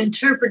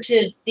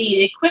interpreted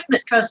the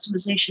equipment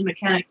customization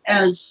mechanic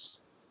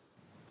as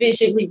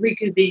basically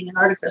Riku being an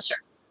artificer.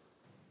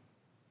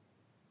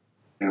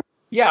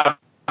 Yeah,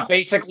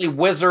 basically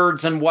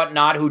wizards and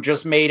whatnot who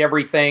just made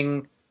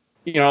everything,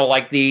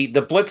 like the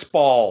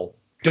Blitzball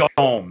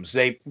domes.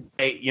 They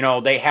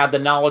had the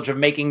knowledge of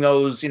making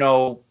those,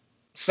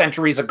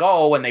 centuries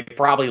ago, and they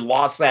probably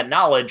lost that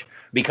knowledge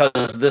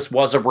because this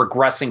was a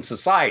regressing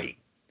society.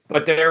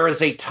 But there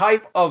is a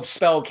type of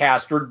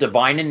spellcaster,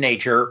 divine in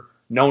nature,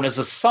 known as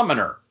a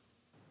summoner.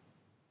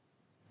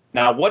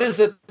 Now, what is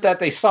it that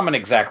they summon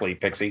exactly,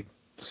 Pixie?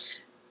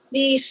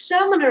 The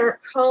summoner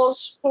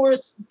calls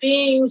forth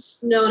beings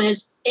known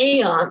as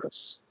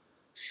Aeons.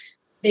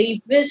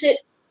 They visit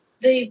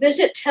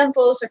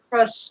temples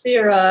across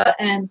Sphera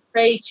and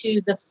pray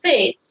to the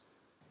faith.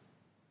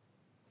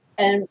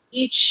 And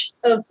each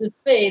of the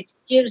faiths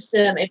gives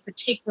them a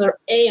particular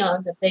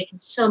Aeon that they can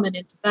summon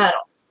into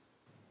battle.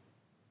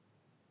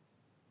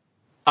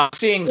 I'm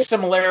seeing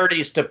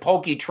similarities to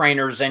Poke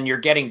trainers, and you're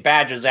getting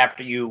badges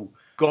after you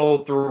go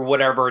through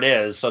whatever it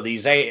is. So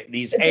these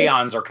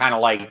Aeons are kind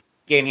of like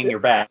gaining your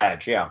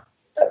badge, yeah.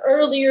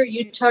 Earlier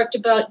you talked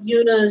about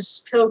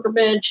Yuna's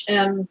pilgrimage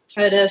and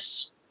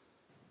Titus.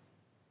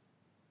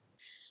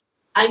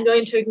 I'm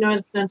going to ignore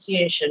the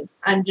pronunciation.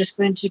 I'm just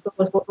going to go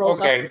with what rolls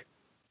Okay. up.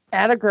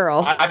 Atta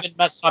girl. I've been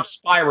messing up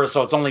Spyro,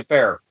 so it's only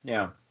fair.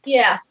 Yeah.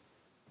 Yeah.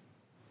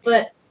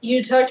 But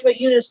you talked about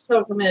Yuna's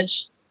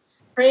pilgrimage.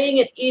 Praying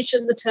at each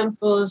of the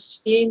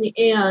temples, gaining the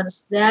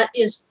Aeons, that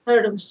is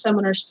part of the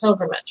summoner's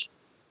pilgrimage.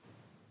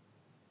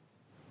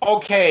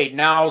 Okay,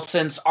 now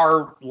since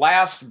our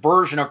last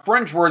version of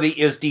Fringeworthy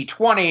is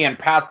D20 and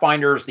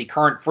Pathfinder's the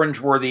current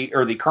Fringeworthy,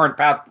 or the current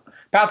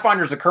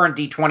Pathfinder's the current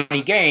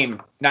D20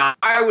 game, now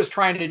I was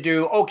trying to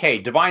do,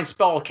 Divine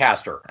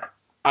Spellcaster.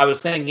 I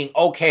was thinking,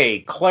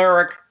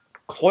 Cleric,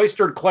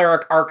 Cloistered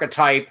Cleric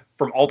archetype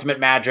from Ultimate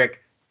Magic,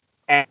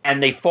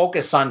 and they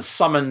focus on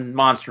summon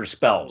monster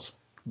spells.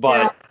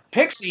 But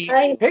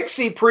yeah.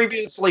 Pixie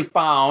previously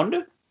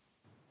found...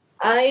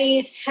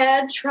 I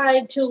had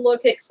tried to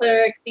look at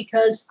Cleric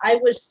because I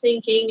was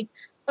thinking,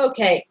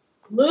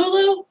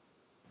 Lulu,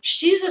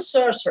 she's a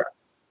sorcerer.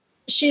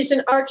 She's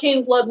an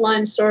arcane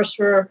bloodline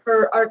sorcerer.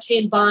 Her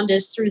arcane bond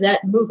is through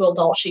that Moogle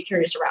doll she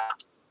carries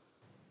around.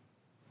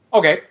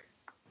 Okay.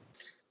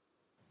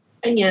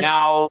 And yes.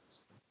 Now,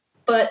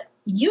 but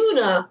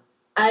Yuna,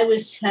 I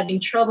was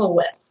having trouble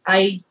with.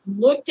 I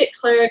looked at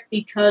Cleric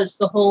because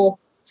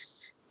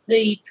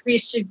the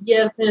Priest of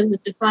Yevon, the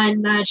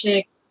Divine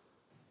Magic,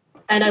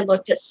 and I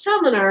looked at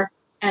Summoner,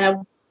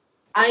 and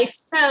I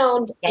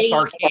found That's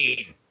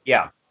arcane.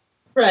 Yeah.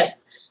 Right.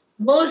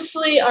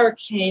 Mostly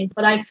arcane,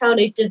 but I found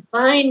a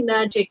divine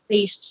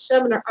magic-based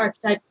summoner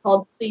archetype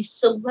called the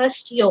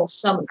Celestial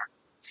Summoner.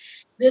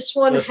 This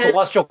one The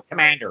Celestial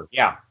Commander,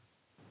 yeah.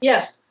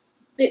 Yes.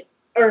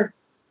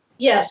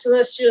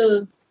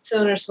 Celestial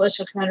Summoner,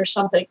 Celestial Commander,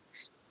 something.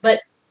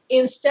 But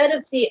instead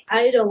of the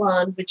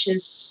Eidolon, which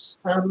is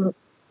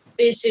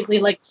basically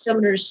like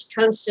Summoner's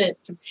constant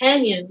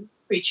companion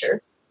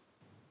creature,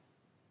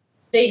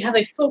 they have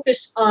a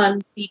focus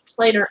on the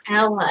planar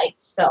ally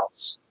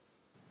spells.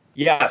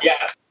 Yes.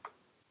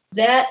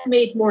 That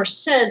made more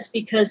sense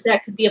because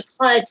that could be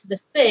applied to the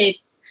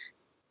faith,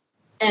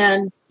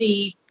 and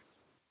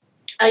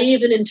I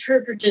even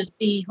interpreted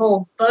the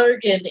whole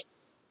bargain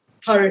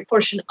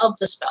portion of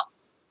the spell.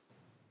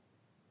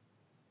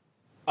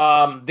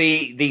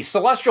 The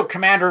Celestial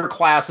Commander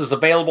class is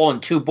available in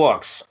 2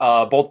 books,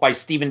 both by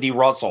Stephen D.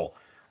 Russell.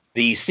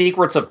 The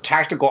Secrets of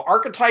Tactical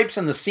Archetypes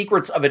and The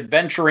Secrets of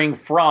Adventuring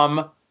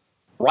from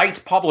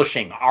Rite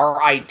Publishing,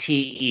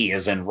 R-I-T-E,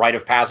 as in Rite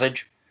of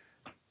Passage.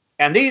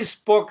 And these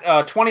book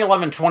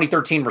 2011,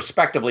 2013,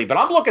 respectively. But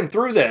I'm looking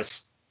through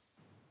this.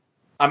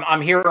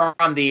 I'm here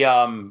on the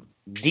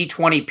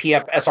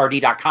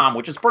D20PFSRD.com,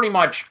 which is pretty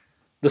much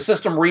the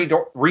system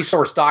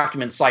resource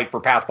document site for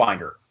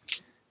Pathfinder.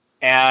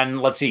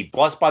 And let's see,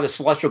 blessed by the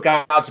celestial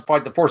gods to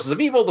fight the forces of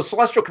evil, the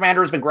Celestial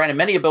Commander has been granted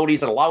many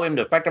abilities that allow him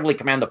to effectively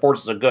command the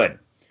forces of good.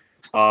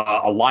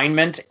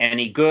 Alignment,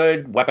 any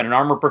good, weapon and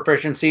armor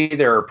proficiency.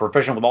 They're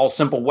proficient with all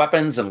simple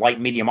weapons and light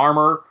and medium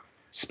armor.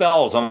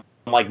 Spells,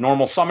 unlike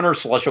normal summoners,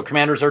 Celestial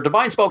Commanders are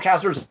divine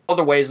spellcasters. In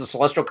other ways, the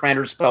Celestial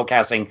Commander's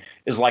spellcasting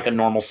is like a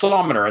normal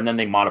summoner. And then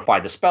they modify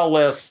the spell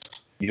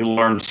list. You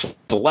learn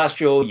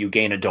Celestial, you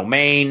gain a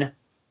domain.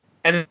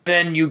 And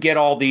then you get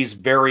all these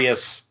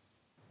various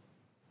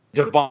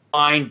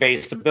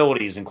divine-based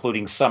abilities,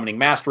 including Summoning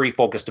Mastery,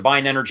 Focus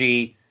Divine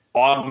Energy,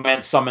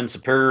 Augment Summons,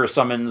 Superior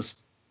Summons,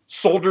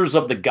 Soldiers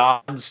of the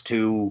Gods,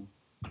 to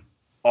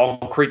all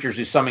creatures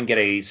who summon get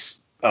with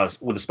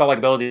a spell-like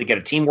ability to get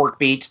a teamwork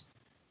feat.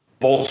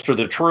 Bolster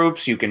the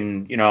troops. You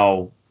can,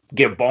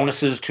 give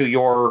bonuses to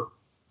your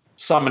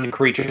summoned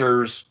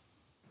creatures.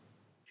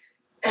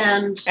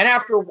 And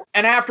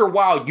after a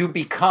while, you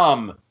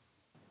become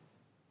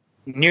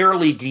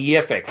nearly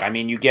deific. I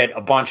mean, you get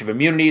a bunch of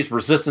immunities,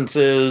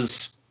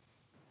 resistances.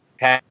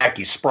 Heck,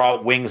 you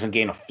sprout wings and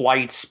gain a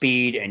flight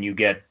speed, and you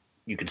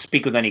can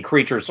speak with any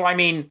creature. So, I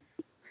mean,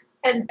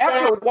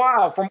 after a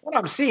while, from what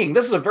I'm seeing,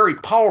 this is a very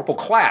powerful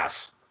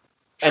class.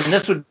 And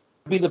this would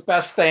be the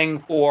best thing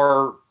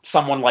for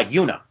someone like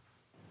Yuna.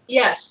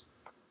 Yes.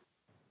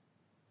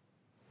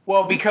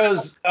 Well,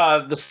 because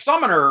the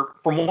summoner,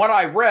 from what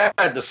I read,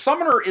 the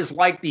summoner is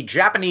like the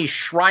Japanese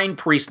shrine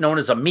priest known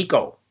as a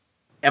Miko.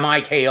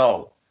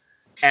 M-I-K-O.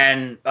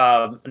 And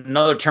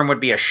another term would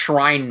be a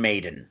shrine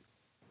maiden.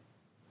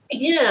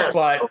 Yes.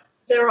 But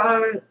there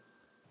are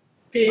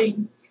the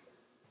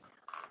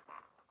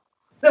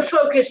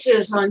focus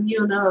is on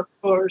Yuna, of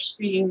course,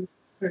 being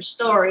her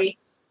story.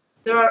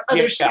 There are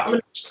other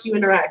summoners you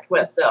interact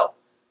with, though.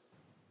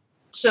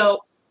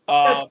 So,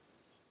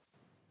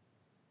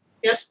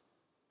 yes?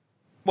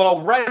 Well,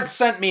 Red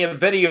sent me a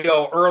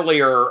video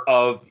earlier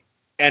of,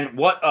 and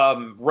what,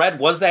 Red,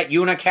 was that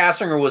Yuna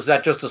casting, or was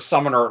that just a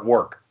summoner at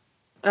work?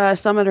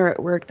 Summoner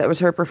at work, that was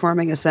her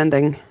performing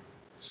Ascending.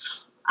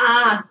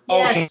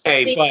 Yes.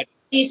 Okay, but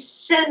the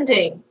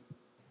Ascending.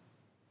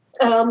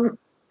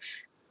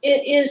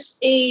 It is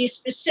a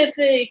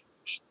specific,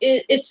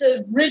 it's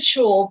a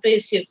ritual,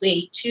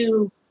 basically,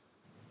 to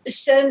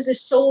send the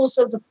souls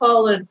of the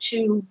fallen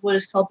to what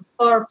is called the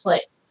far plane.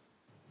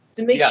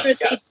 To make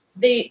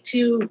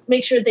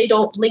sure they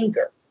don't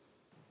linger.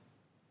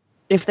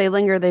 If they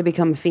linger, they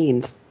become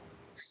fiends.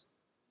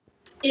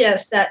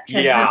 Yes, that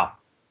can happen.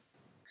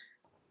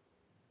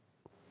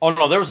 Oh,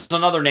 no, there was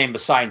another name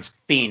besides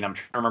Fiend. I'm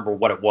trying to remember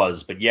what it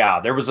was. But yeah,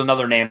 there was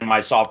another name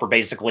I saw for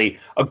basically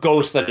a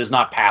ghost that is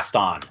not passed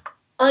on.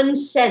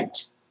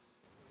 Unsent.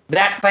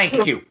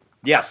 Thank you.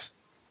 Yes.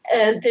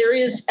 And there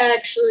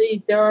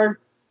are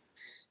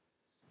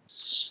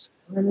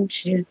 1,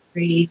 2,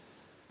 3,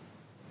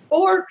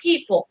 4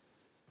 people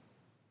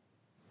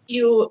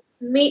you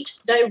meet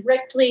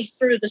directly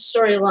through the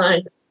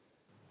storyline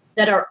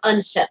that are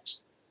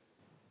unsent.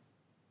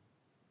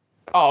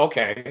 Oh,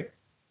 okay.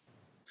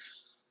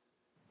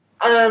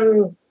 I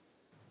mean,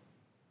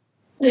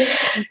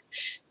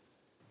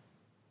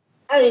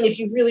 if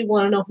you really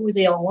want to know who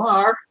they all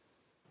are,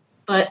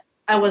 but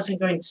I wasn't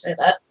going to say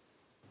that.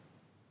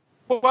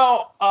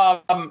 Well,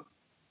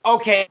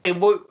 okay.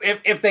 Well,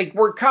 if they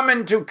were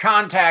coming to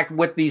contact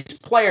with these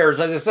players,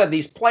 as I said,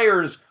 these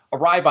players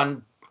arrive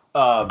on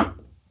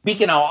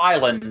Beacon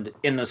Island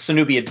in the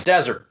Cenubia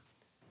Desert.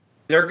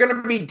 They're going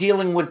to be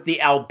dealing with the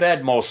Al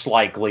Bhed most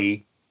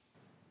likely,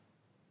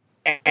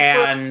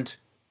 and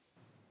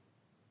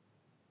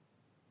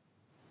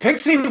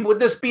Pixie, would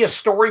this be a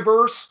story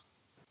verse?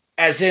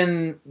 As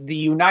in, the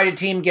United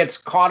Team gets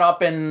caught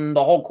up in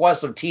the whole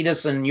quest of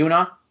Tidus and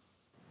Yuna?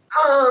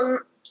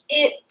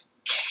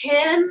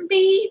 can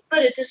be,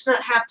 but it does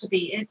not have to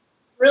be. It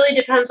really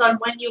depends on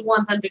when you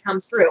want them to come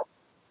through.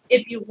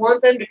 If you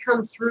want them to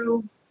come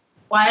through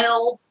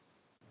while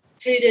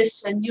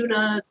Tidus and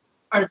Yuna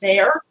are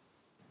there,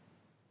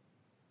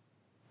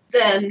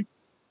 then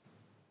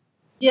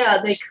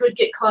yeah, they could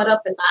get caught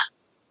up in that.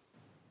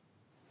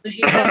 If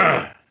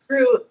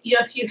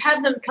you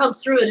had them come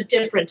through at a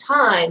different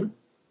time,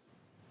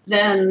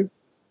 then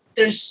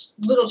there's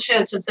little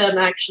chance of them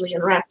actually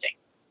interacting.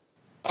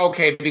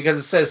 Okay, because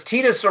it says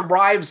Tidus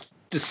arrives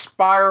to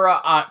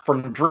Spira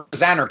from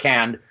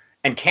Xanarkand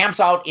and camps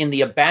out in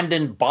the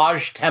abandoned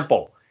Baj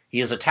Temple. He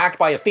is attacked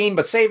by a fiend,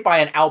 but saved by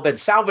an Al Bhed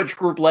salvage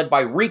group led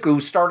by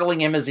Riku,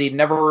 startling him as he'd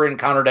never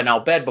encountered an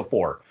Al Bhed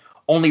before.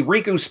 Only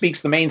Riku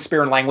speaks the main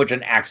Spiran language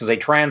and acts as a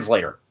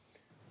translator.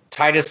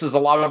 Tidus is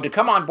allowed him to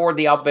come on board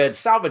the Al Bhed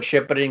salvage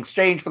ship, but in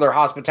exchange for their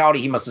hospitality,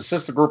 he must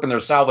assist the group in their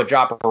salvage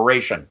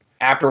operation.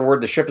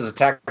 Afterward, the ship is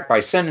attacked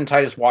by Sin, and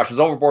Tidus washes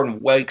overboard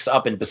and wakes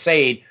up in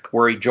Besaid,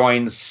 where he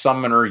joins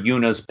Summoner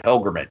Yuna's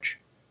pilgrimage.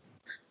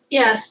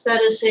 Yes,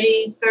 that is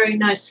a very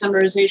nice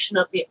summarization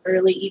of the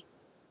early.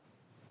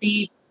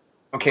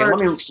 Okay,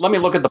 let me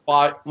look at the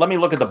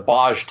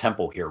Baj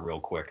Temple here real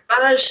quick.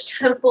 Baj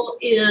Temple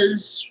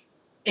is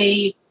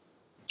a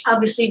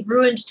obviously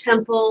ruined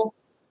temple.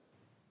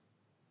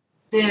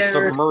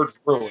 Submerged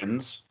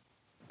ruins.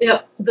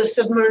 Yep, the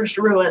submerged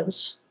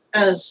ruins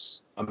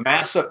as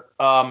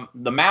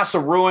the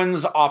massive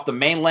ruins off the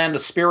mainland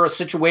of Spira,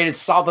 situated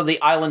south of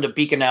the island of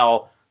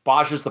Bikanel.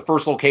 Baj is the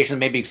first location that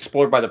may be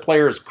explored by the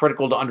player. Is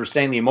critical to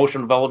understanding the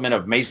emotional development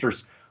of Maester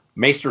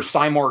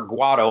Seymour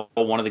Guado,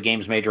 one of the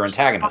game's major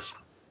antagonists.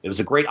 It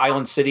was a great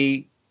island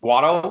city.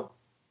 Guado?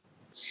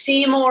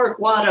 Seymour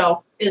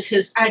Guado is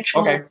his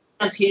actual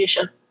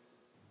pronunciation.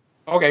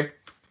 Okay.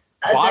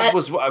 Baj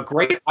was a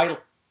great island.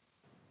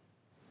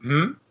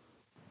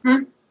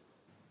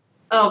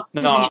 Oh,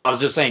 no, I was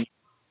just saying.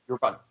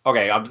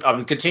 Okay,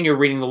 I'm continue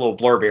reading the little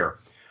blurb here.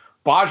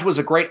 Baj was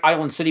a great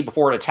island city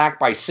before it attacked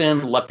by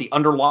Sin left the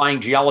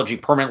underlying geology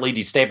permanently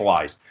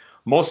destabilized.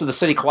 Most of the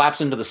city collapsed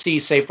into the sea,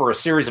 save for a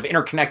series of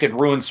interconnected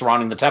ruins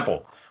surrounding the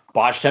temple.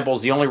 Baj Temple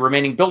is the only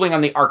remaining building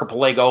on the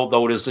archipelago,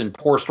 though it is in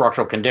poor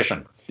structural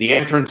condition. The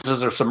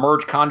entrances are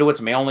submerged conduits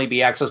and may only be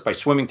accessed by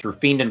swimming through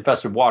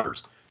fiend-infested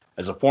waters.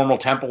 As a formal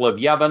temple of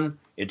Yevon,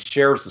 it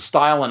shares the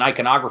style and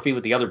iconography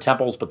with the other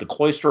temples, but the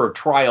cloister of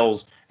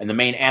Trials and the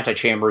main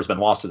antechamber has been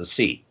lost to the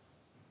sea.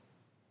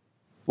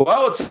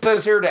 Well, it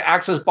says here to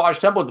access Baj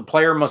Temple, the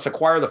player must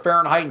acquire the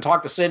Fahrenheit and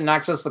talk to Sid and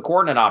access the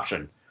coordinate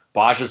option.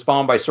 Baj is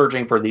found by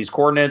searching for these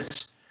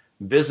coordinates.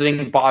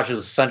 Visiting Baj is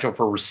essential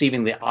for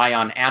receiving the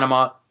Ion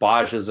Anima.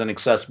 Baj is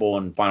inaccessible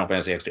in Final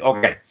Fantasy XD.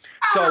 Okay,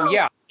 so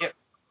yeah.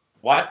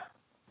 What?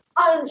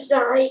 I'm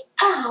sorry.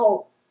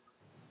 Ow.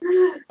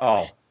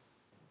 Oh.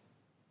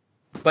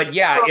 But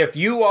yeah, if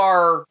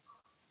you're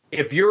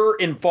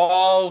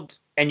involved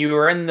and you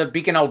are in the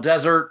Bikanel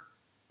Desert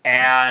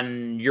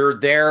and you're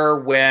there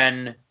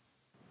when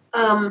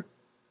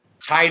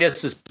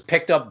Tidus is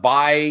picked up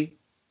by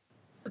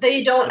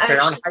they don't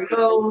actually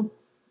go.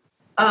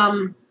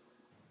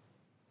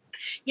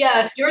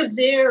 Yeah, if you're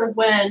there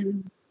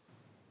when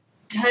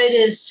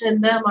Tidus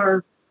and them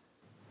are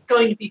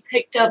going to be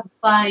picked up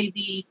by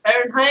the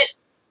Fahrenheit,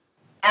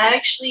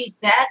 actually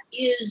that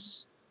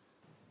is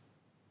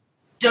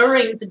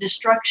during the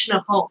destruction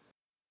of home.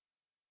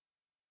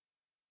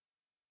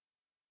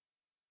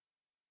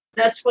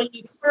 That's when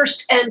you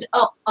first end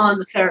up on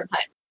the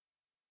Fahrenheit.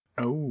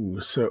 Oh,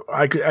 so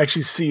I could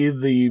actually see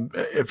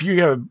if you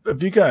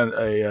got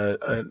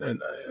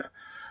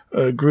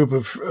a group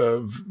of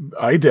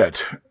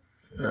IDET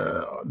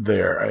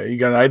there, you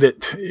got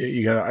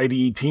an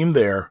IDE team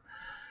there.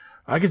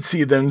 I could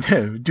see them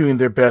doing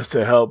their best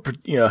to help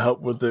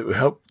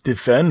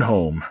defend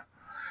home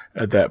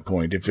at that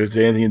point. If there's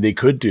anything they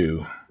could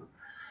do,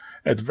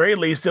 at the very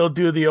least, they'll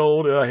do the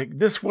old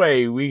this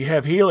way. We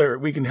have healer,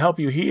 we can help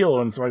you heal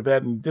and stuff like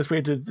that, and this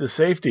way to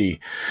safety.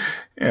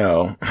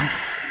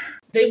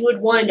 They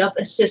would wind up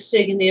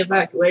assisting in the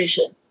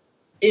evacuation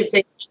if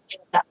they did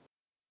that.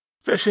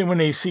 Especially when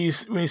they see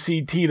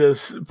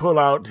Tidus pull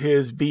out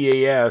his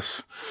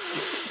BAS.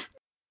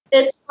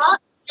 It's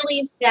not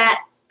really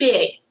that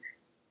big.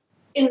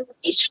 In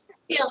relation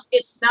to him,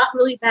 it's not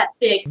really that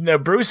big. Now,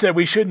 Bruce said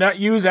we should not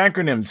use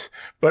acronyms,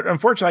 but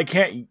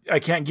unfortunately, I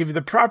can't give you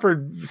the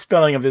proper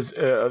spelling of his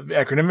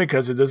acronym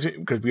because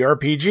we are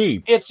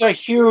PG. It's a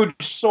huge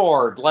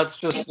sword. Let's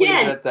just leave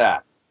it at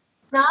that.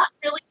 Not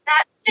really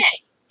that big.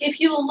 If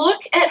you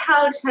look at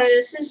how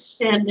Tidus is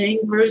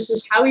standing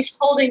versus how he's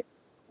holding,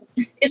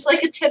 it's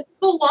like a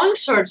typical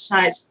longsword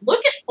size.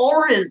 Look at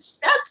Orin's.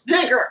 That's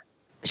bigger.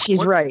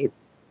 She's right.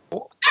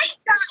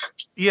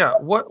 Yeah,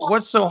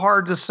 what's so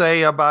hard to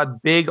say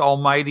about big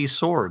almighty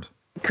sword?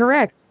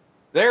 Correct.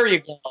 There you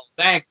go.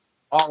 Thanks.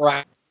 All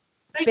right.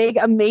 Big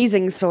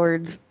amazing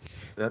swords.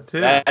 That too.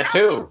 That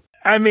too.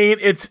 I mean,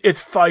 it's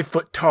 5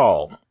 foot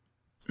tall.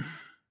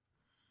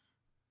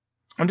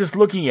 I'm just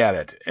looking at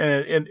it,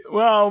 and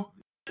well,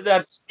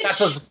 that's a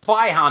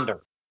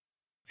Zweihander.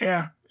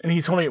 Yeah, and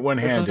he's holding it one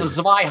handed. It's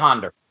a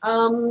Zweihander.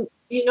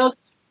 You know,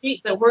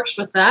 feat that works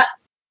with that.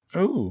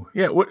 Oh,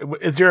 yeah.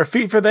 Is there a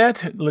feat for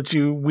that? Let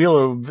you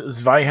wield a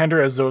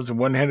Zweihander as though it's a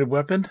one-handed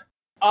weapon?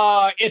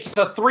 It's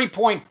a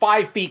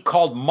 3.5 feet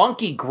called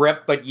Monkey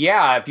Grip, but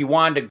yeah, if you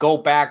wanted to go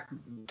back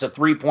to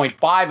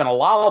 3.5 and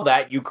allow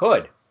that, you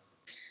could.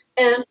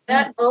 And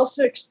that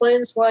also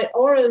explains why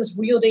Oren's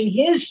wielding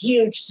his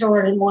huge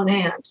sword in one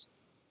hand.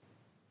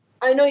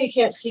 I know you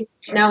can't see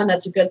me now, and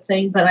that's a good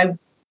thing, but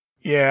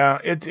Yeah,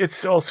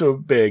 it's also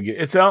big.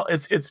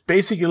 It's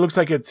basically, it looks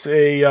like it's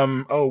a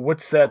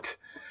what's that?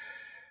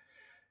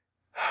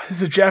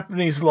 It's a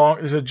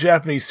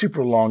Japanese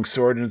super long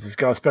sword, and it's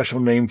got a special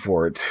name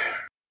for it.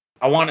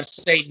 I want to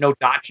say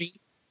Nodachi,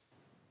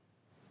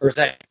 or is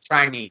that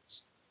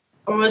Chinese?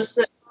 or is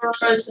it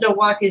a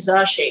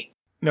wakizashi?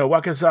 No,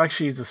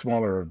 wakizashi is the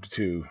smaller of the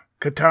two.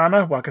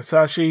 Katana,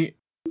 wakizashi.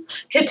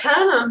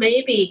 Katana,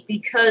 maybe,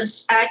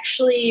 because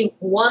actually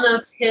one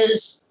of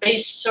his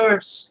base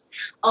swords,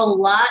 a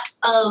lot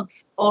of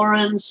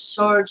Oren's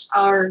swords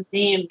are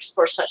named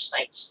for such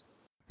things.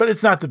 But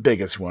it's not the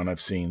biggest one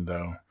I've seen,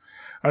 though.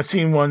 I've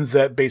seen ones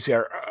that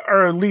basically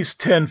are at least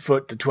 10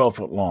 foot to 12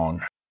 foot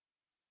long.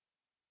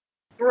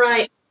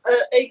 Right.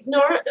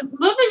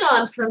 Moving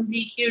on from the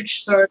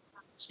huge sword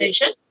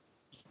station.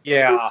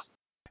 Yeah.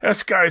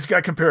 This guy's got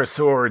to compare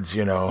swords,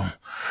 you know.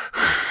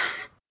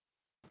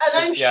 And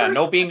I'm Yeah, sure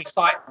no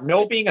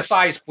being a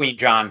size queen,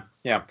 John.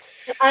 Yeah.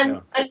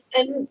 I'm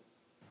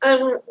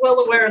well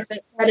aware of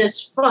it. That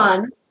is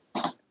fun.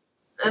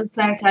 In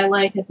fact, I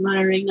like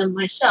admiring them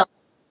myself.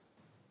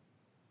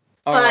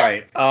 All But-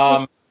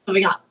 right.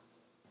 Moving on.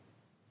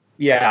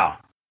 Yeah.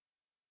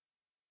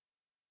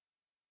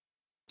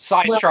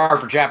 Size Well- chart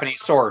for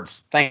Japanese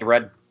swords. Thank you,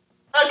 Red.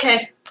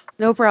 Okay.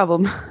 No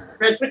problem.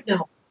 Redwood,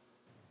 no.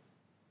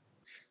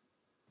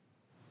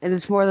 And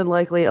it's more than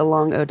likely a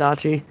long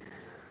Odachi.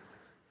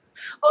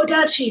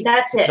 Odachi,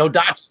 that's it.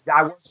 Nodachi.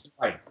 I was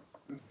right.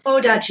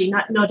 Odachi,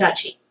 not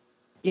Nodachi.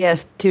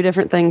 Yes, two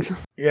different things.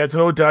 Yeah, it's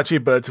an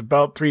Odachi, but it's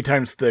about 3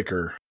 times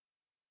thicker.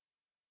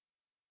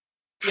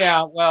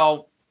 Yeah,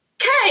 well.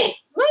 Okay,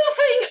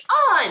 moving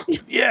on.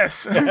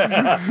 Yes!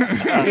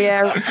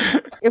 Yeah,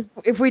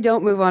 if we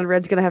don't move on,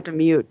 Red's gonna have to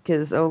mute,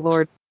 because, oh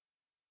lord.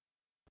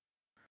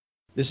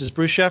 This is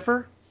Bruce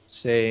Sheffer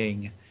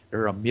saying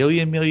there are a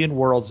million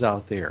worlds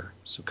out there,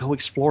 so go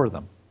explore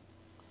them.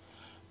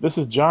 This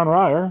is John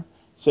Ryer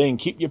saying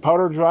keep your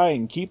powder dry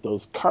and keep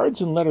those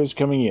cards and letters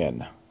coming in.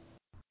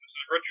 This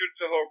is Richard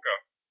Tahoka.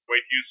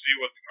 Wait till you see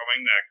what's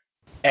coming next.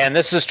 And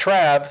this is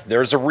Trav.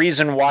 There's a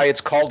reason why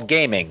it's called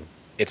gaming.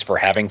 It's for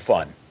having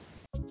fun.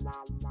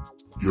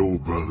 Yo,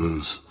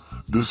 brothers,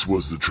 this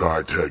was the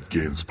TriTech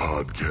Games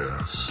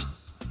Podcast.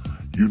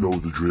 You know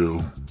the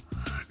drill.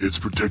 It's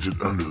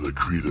protected under the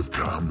Creative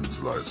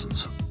Commons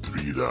License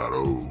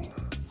 3.0.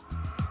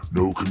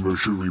 No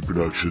commercial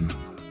reproduction,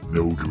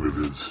 no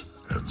derivatives,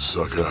 and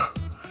sucker,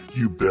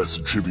 you best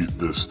attribute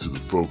this to the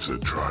folks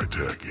at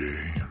TriTech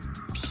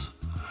Games.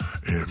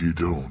 And if you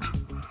don't,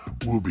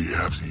 we'll be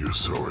after your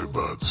sorry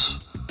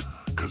butts,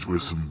 'cause we're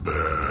some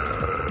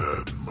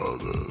bad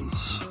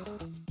mothers.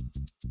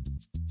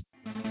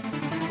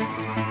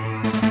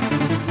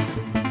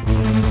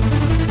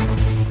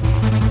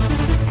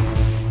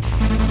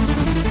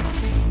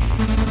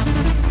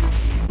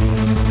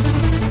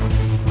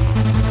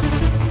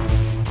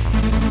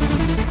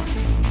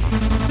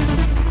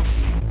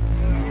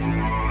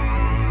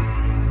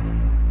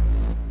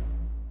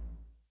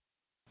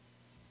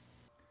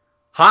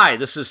 Hi,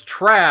 this is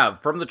Trav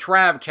from the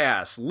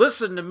Travcast.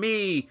 Listen to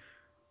me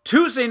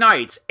Tuesday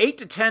nights, 8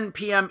 to 10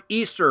 p.m.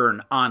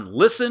 Eastern on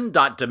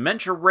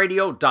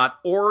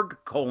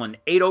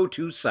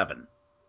listen.dementiaradio.org:8027.